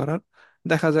শেয়ার করার।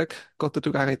 দেখা যাক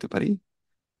কতটুকু আগাইতে পারি।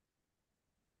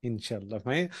 ইনশাল্লাহ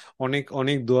ভাই, অনেক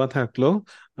অনেক দোয়া থাকলো।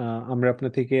 আমরা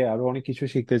আপনার থেকে আরো অনেক কিছু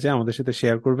শিখতে চাই, আমাদের সাথে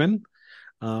শেয়ার করবেন।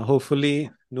 হোপফুলি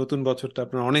নতুন বছরটা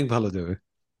আপনার অনেক ভালো যাবে।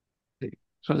 ঠিক।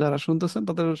 So, যারা শুনতেছেন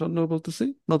তাদের জন্য বলতেছি,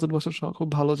 নতুন বছর সহ খুব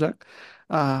ভালো যাক।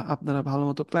 আপনারা ভালো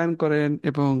মতো প্ল্যান করেন,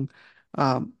 এবং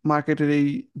মার্কেটের এই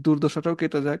দুর্দশাটাও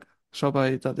কেটে যাক। সবাই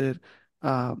তাদের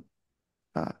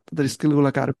স্কিল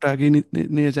গুলাকে আরেকটা এগিয়ে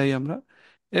নিয়ে যাই আমরা,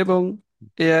 এবং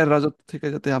এআই এর রাজত্ব থেকে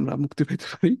যাতে আমরা মুক্তি পেতে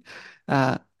পারি।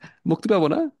 আহ মুক্তি পাবো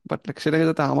না, বাট সেটাকে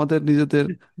যাতে আমাদের নিজেদের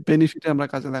বেনিফিটে আমরা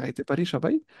কাজে লাগাইতে পারি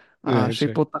সবাই। রাইট সেই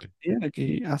রাইট। প্রত্যাশা নিয়ে নাকি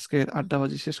আজকের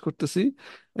আড্ডাবাজি শেষ করতেছি।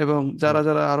 এবং যারা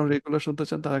যারা আরো রেগুলার শুনতে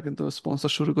চান, তারা কিন্তু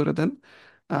স্পন্সর শুরু করে দেন।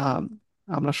 আহ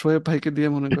আমরা শোয়েব ভাইকে দিয়ে,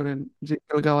 মনে করেন,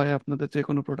 জিঙ্গেল গাওয়ায় আপনাদের যে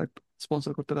কোনো প্রোডাক্ট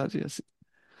স্পন্সর করতে রাজি আছি।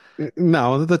 না,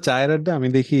 আমাদের তো চায়ের আড্ডা, আমি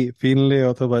দেখি ফিনলে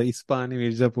অথবা ইস্পাহানি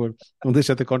মির্জাপুর, ওদের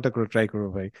সাথে কন্ট্যাক্ট করে ট্রাই করবো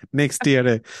ভাই নেক্সট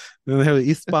ইয়ারে।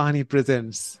 Ispahani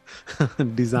presents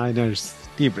designers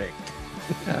tea break.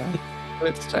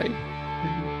 Let's try.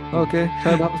 Okay,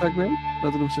 সবাই ভালো থাকবেন।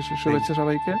 নতুন বছরের থ্যাংক শুভেচ্ছা ইউ।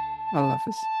 সবাইকে। আল্লাহ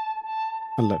হাফেজ।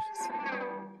 আল্লাহ হাফিজ।